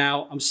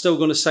 Now, I'm still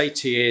going to say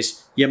to you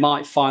is you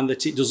might find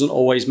that it doesn't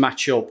always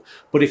match up,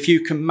 but if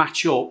you can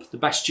match up the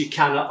best you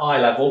can at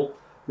eye level,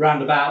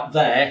 round about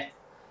there,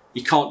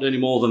 you can't do any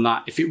more than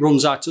that. If it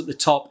runs out at the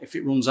top, if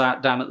it runs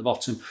out down at the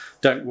bottom,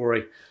 don't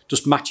worry.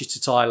 Just match it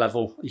at eye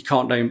level. You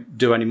can't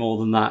do any more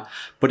than that.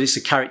 But it's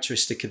a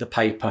characteristic of the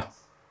paper.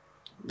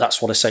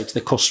 That's what I say to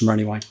the customer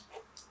anyway.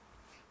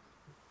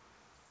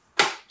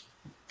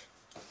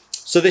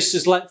 So this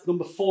is length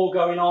number 4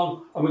 going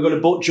on, and we're going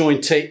to butt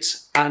joint it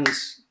and,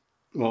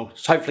 well,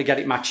 hopefully get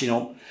it matching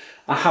up.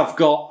 I have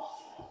got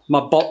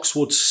my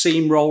boxwood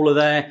seam roller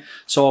there,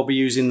 so I'll be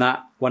using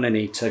that when I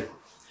need to.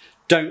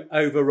 Don't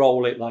over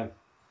roll it though.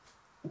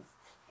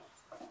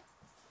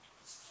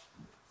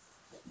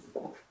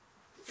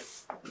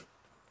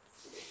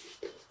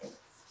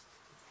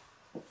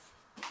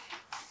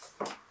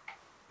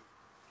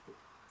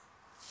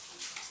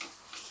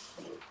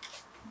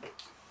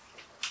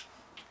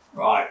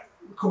 Right,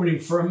 coming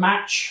in for a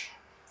match.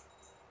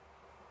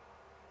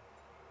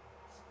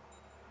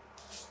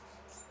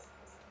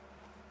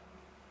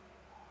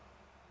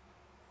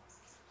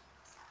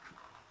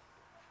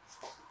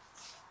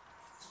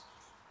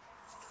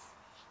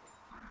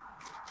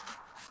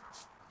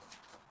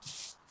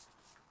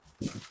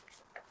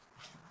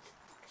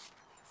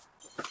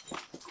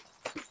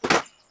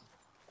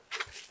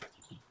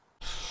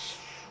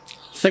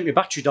 I think my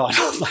battery died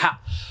on that.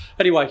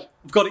 Anyway,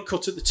 I've got it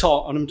cut at the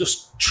top and I'm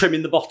just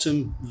trimming the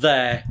bottom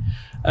there.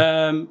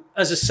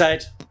 As I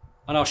said,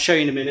 and I'll show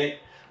you in a minute,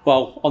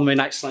 well, on my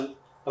next length,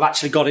 I've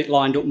actually got it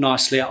lined up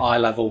nicely at eye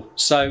level.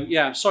 So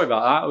yeah, I'm sorry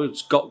about that.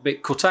 It got a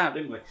bit cut out,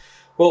 didn't we?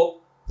 But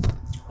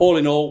all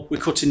in all, we're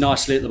cutting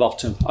nicely at the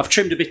bottom. I've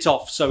trimmed a bit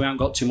off so we haven't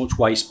got too much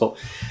waste, but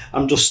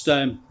I'm just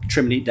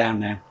trimming it down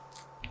now.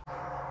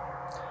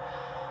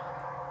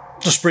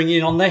 Just bringing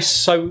in on this.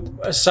 So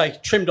as I say,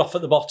 trimmed off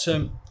at the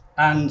bottom,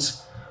 and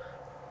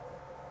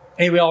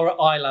here we are at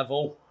eye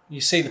level.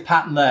 You see the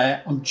pattern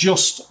there. I'm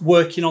just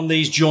working on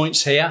these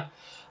joints here.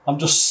 I'm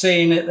just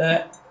seeing it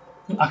there.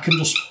 I can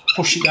just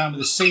push it down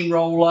with a seam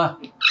roller,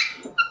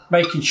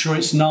 making sure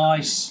it's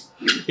nice.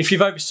 If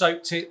you've over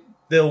soaked it,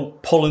 they'll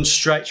pull and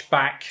stretch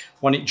back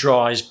when it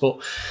dries, but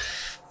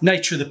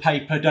nature of the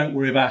paper, don't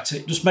worry about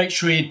it. Just make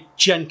sure you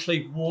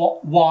gently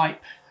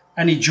wipe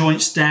any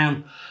joints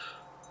down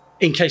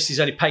in case there's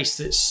any paste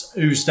that's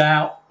oozed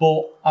out.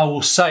 But I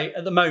will say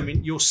at the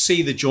moment you'll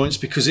see the joints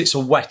because it's a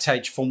wet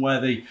edge from where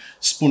the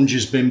sponge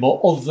has been, but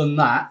other than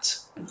that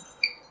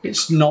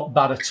it's not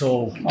bad at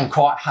all. I'm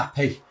quite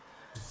happy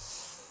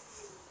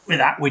with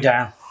that way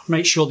down.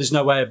 Make sure there's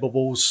no air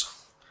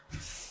bubbles,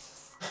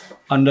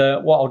 and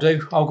what I'll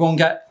do, I'll go and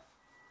get,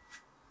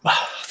 I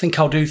think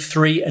I'll do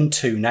 3 and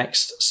 2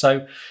 next.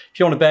 So if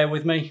you want to bear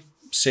with me,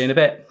 see you in a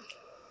bit.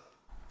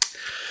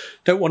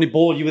 Don't want to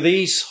bore you with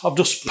these. I've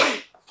just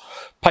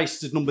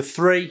pasted number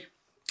 3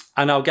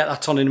 and I'll get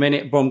that on in a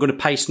minute, but I'm going to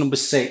paste number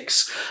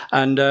 6,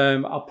 and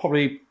I'll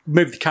probably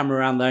move the camera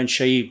around there and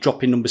show you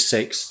dropping number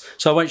 6.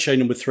 So I won't show you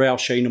number 3, I'll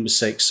show you number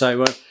 6.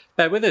 So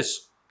bear with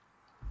us.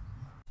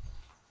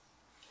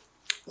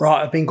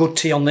 Right, I've been good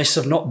tea on this.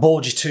 I've not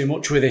bored you too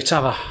much with it,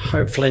 have I?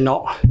 Hopefully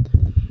not.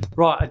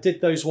 Right, I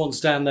did those ones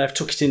down there. I've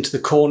took it into the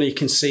corner, you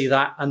can see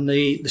that, and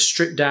the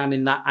strip down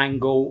in that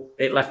angle,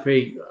 it left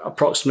me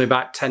approximately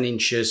about 10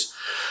 inches.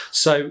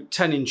 So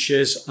 10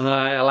 inches, and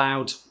I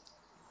allowed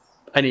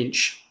an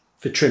inch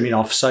for trimming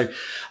off. So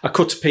I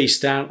cut a piece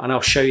down, and I'll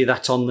show you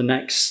that on the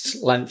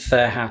next length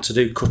there, how to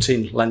do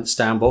cutting lengths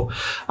down. But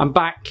I'm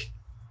back.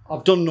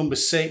 I've done number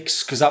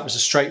 6 because that was a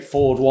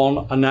straightforward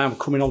one, and now I'm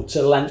coming on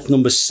to length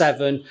number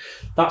 7.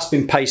 That's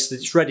been pasted,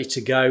 it's ready to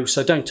go,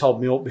 so don't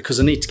hold me up because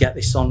I need to get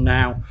this on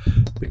now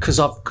because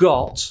I've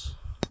got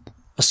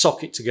a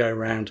socket to go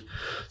around.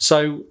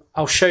 So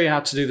I'll show you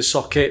how to do the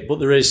socket, but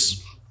there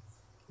is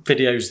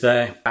videos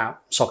there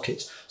about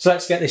sockets. So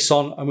let's get this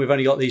on, and we've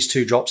only got these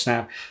 2 drops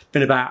now. It's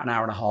been about an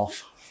hour and a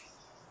half.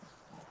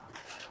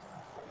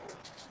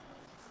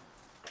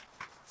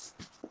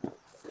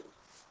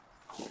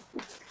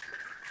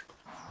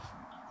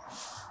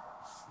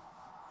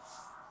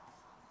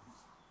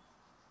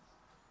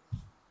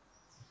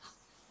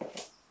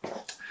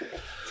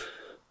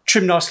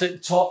 Trim nicely at the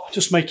top,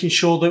 just making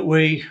sure that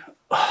we're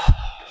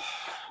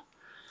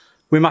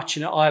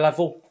matching at eye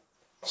level.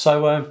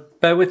 So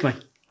bear with me.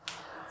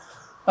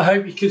 I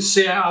hope you can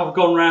see how I've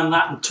gone around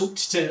that and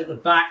tucked it in at the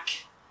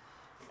back.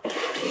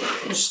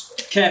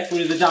 Just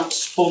carefully with a damp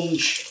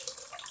sponge.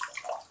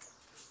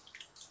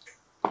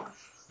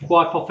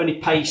 Wipe off any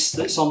paste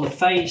that's on the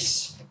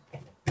face.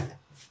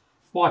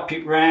 Wipe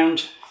it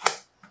round.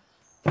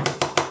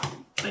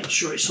 Make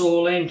sure it's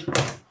all in.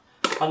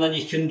 And then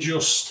you can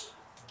just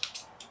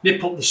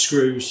nip up the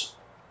screws.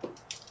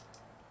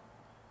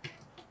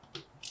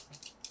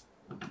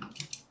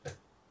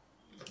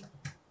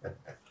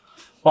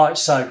 Like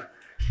so.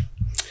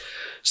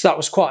 So that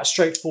was quite a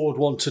straightforward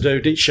one to do.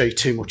 Didn't show you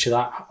too much of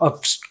that.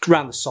 I've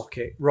around the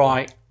socket.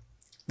 Right.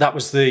 That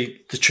was the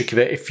trick of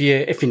it.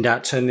 If in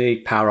doubt, turn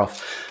the power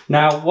off.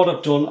 Now what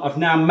I've done, I've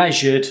now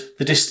measured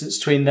the distance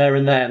between there,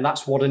 and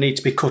that's what I need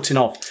to be cutting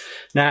off.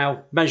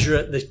 Now measure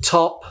at the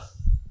top,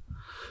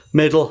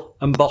 middle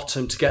and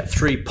bottom to get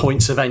 3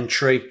 points of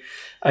entry,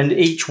 and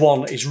each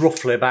one is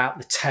roughly about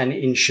the 10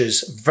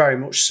 inches, very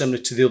much similar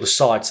to the other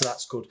side, so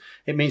that's good.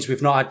 It means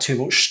we've not had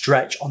too much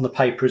stretch on the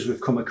paper as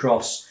we've come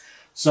across.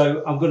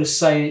 So I'm going to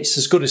say it's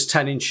as good as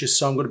 10 inches,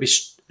 so I'm going to be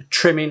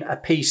trimming a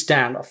piece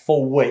down a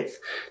full width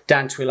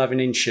down to 11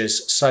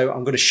 inches. So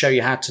I'm going to show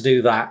you how to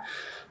do that.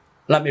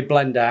 Let me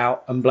blend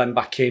out and blend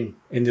back in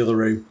the other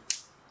room.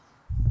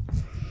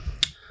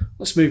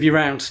 Let's move you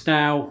around.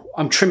 Now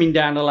I'm trimming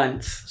down a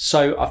length,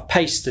 so I've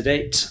pasted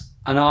it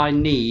and I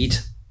need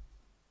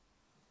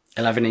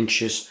 11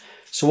 inches.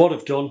 So what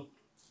I've done,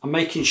 I'm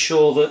making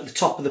sure that the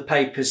top of the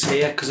paper's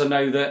here, because I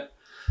know that,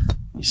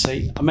 you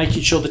see, I'm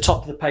making sure the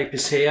top of the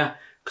paper's here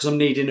because I'm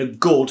needing a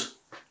good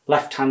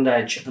left-hand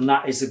edge, and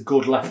that is a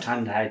good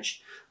left-hand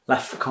edge. I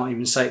can't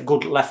even say it,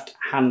 good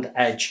left-hand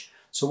edge.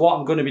 So what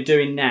I'm going to be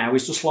doing now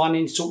is just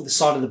lining it up with the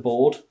side of the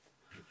board,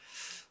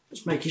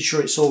 just making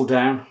sure it's all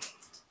down.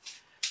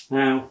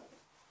 Now,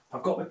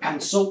 I've got my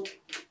pencil,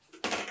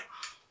 I've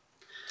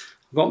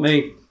got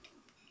my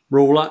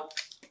ruler,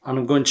 and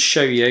I'm going to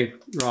show you,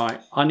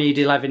 right, I need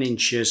 11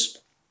 inches,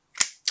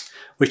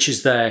 which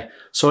is there.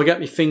 So I get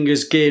my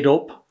fingers geared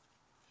up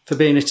for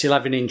being at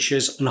 11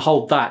 inches and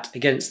hold that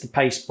against the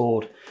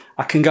pasteboard.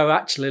 I can go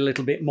actually a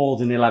little bit more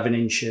than 11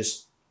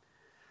 inches.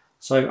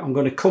 So I'm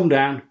going to come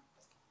down,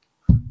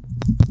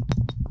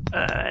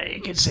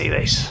 you can see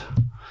this.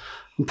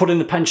 I'm putting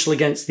the pencil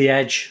against the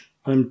edge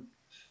and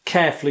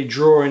carefully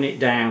drawing it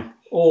down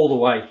all the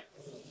way.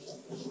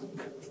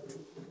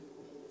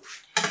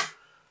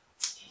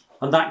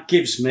 And that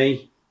gives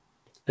me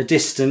a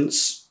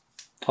distance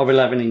of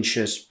 11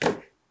 inches.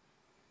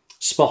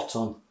 Spot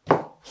on.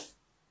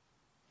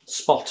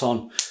 Spot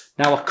on.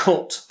 Now I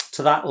cut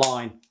to that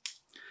line,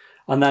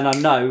 and then I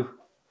know,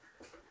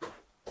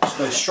 just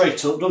go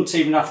straight up, doesn't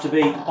even have to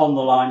be on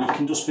the line, you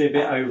can just be a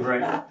bit over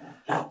it.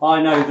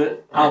 I know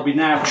that I'll be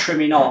now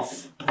trimming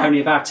off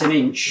only about 1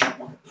 inch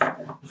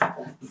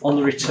on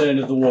the return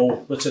of the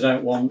wall that I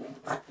don't want.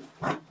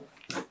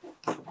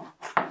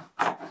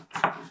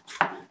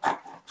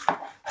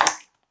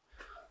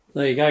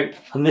 There you go.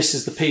 And this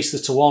is the piece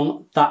that I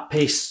want. That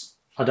piece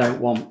I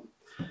don't want.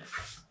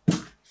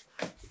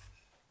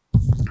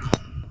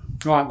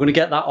 Right, I'm going to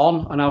get that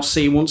on and I'll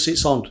see you once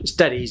it's on. It's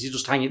dead easy,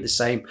 just hang it the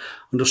same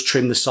and just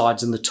trim the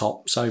sides and the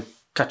top. So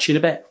catch you in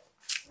a bit.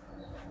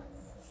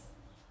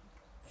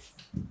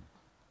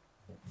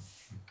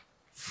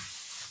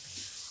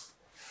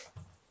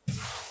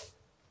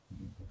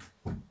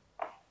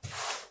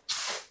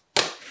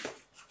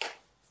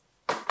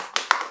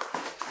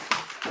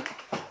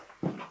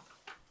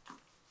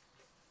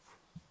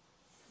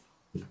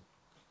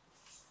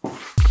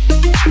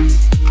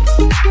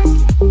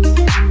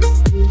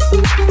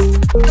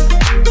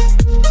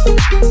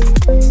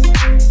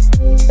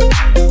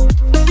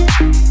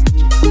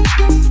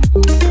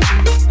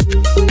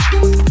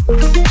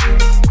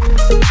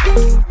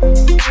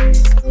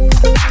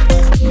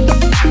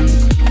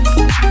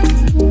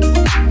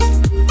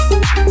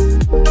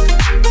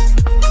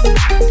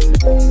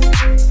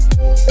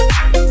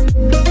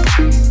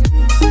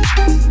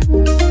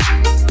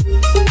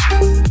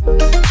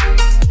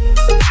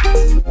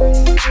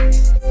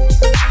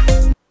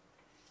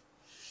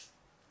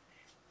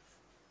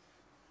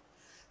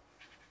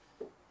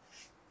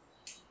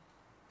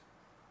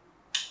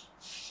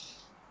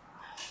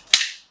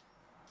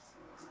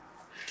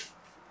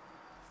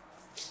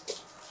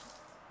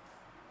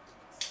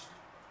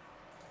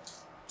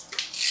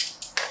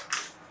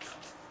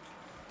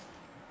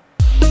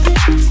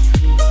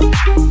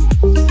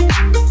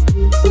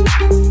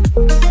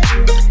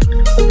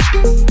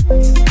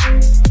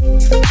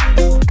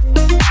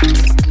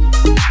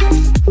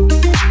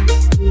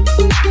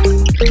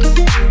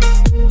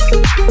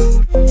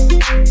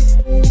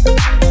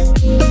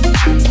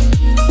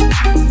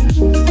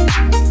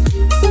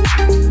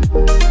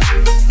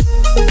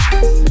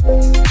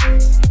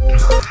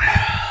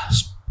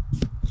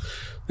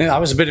 think that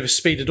was a bit of a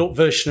speeded up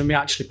version of me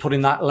actually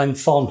putting that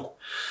length on.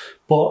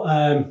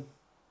 But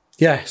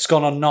yeah, it's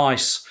gone on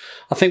nice.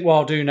 I think what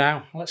I'll do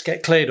now, let's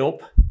get cleared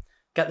up,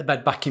 get the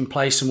bed back in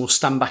place, and we'll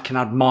stand back and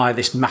admire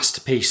this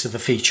masterpiece of a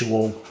feature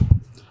wall.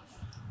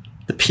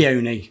 The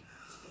Peony.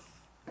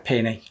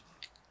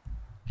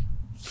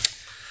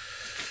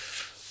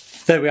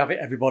 There we have it,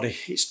 everybody.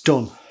 It's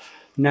done.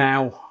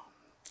 Now,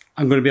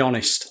 I'm going to be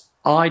honest.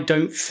 I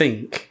don't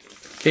think,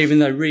 even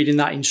though reading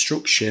that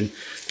instruction,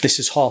 this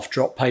is half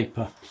drop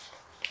paper.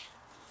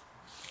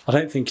 I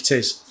don't think it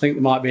is. I think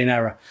there might be an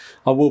error.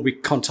 I will be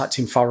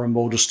contacting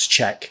Farrow just to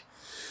check.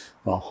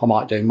 Well, I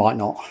might do, might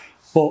not.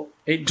 But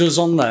it does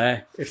on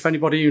there, if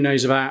anybody who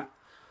knows about,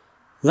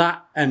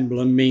 that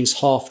emblem means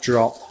half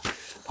drop.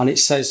 And it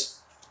says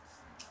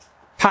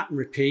pattern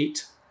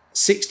repeat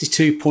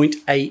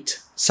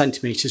 62.8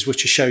 centimetres,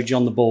 which I showed you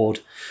on the board.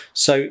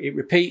 So it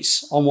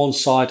repeats on one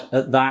side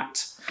at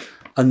that,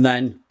 and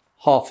then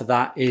half of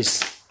that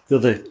is the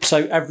other.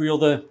 So every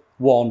other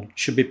one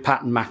should be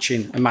pattern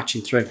matching and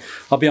matching through.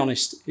 I'll be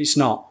honest, it's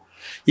not.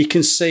 You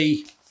can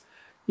see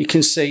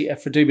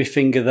if I do my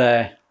finger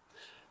there,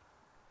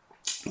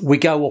 we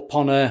go up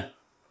on a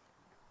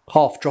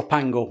half drop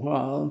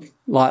angle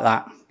like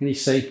that. Can you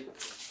see?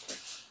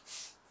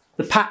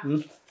 The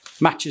pattern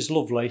matches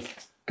lovely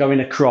going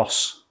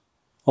across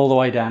all the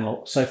way down,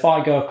 look. So if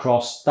I go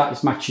across, that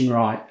is matching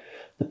right.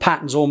 The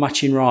pattern's all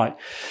matching right.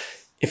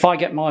 If I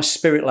get my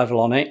spirit level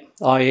on it,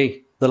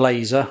 i.e. the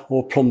laser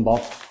or plumb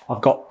bob,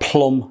 I've got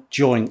plumb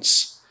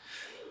joints.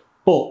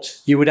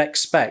 But you would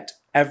expect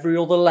every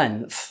other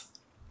length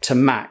to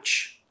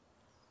match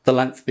the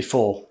length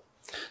before.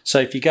 So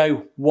if you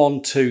go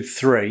 1, 2,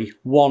 3,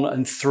 1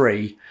 and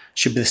 3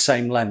 should be the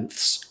same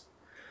lengths.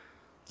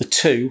 The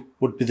 2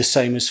 would be the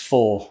same as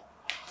 4.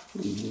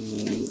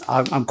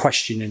 I'm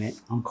questioning it.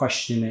 I'm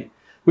questioning it.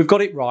 We've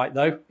got it right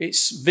though.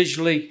 It's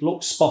visually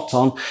looks spot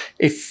on.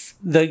 If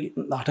I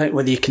don't know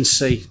whether you can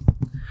see,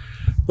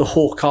 the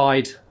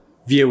hawk-eyed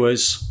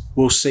viewers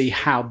will see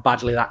how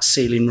badly that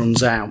ceiling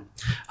runs out,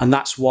 and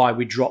that's why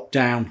we dropped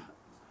down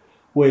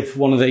with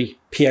one of the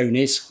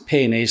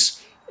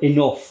peonies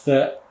enough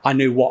that I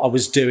knew what I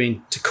was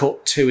doing to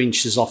cut 2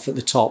 inches off at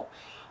the top.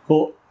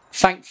 But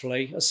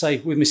thankfully, I say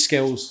with my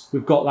skills,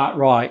 we've got that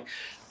right.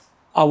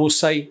 I will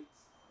say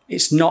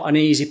it's not an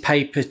easy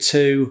paper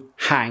to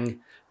hang,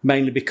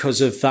 mainly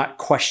because of that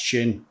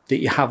question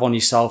that you have on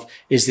yourself.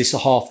 Is this a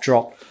half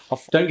drop?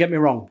 Don't get me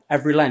wrong,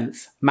 every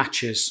length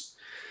matches.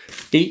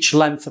 Each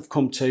length I've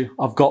come to,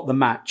 I've got the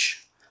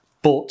match,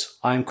 but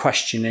I'm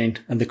questioning,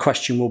 and the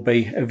question will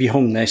be, have you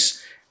hung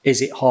this?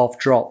 Is it half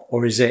drop,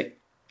 or is it,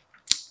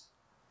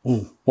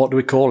 what do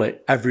we call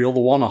it? Every other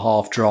one a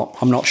half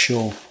drop? I'm not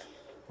sure.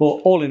 But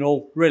all in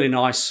all, really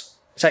nice.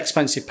 It's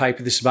expensive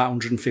paper. This is about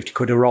 150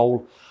 quid a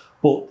roll.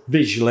 But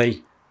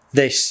visually,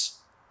 this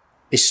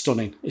is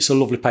stunning. It's a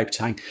lovely paper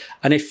to hang.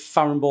 And if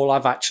Farrow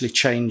have actually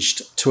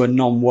changed to a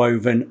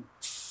non-woven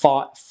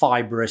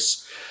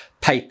fibrous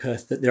paper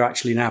that they're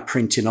actually now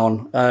printing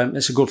on,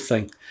 it's a good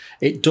thing.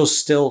 It does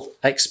still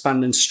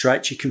expand and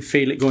stretch. You can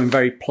feel it going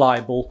very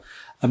pliable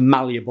and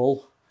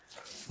malleable,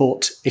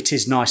 but it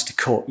is nice to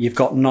cut. You've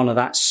got none of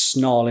that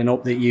snarling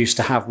up that you used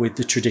to have with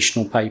the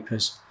traditional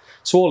papers.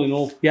 So all in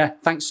all, yeah,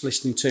 thanks for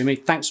listening to me.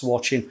 Thanks for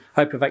watching.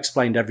 Hope I've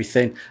explained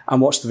everything, and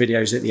watch the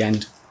videos at the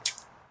end.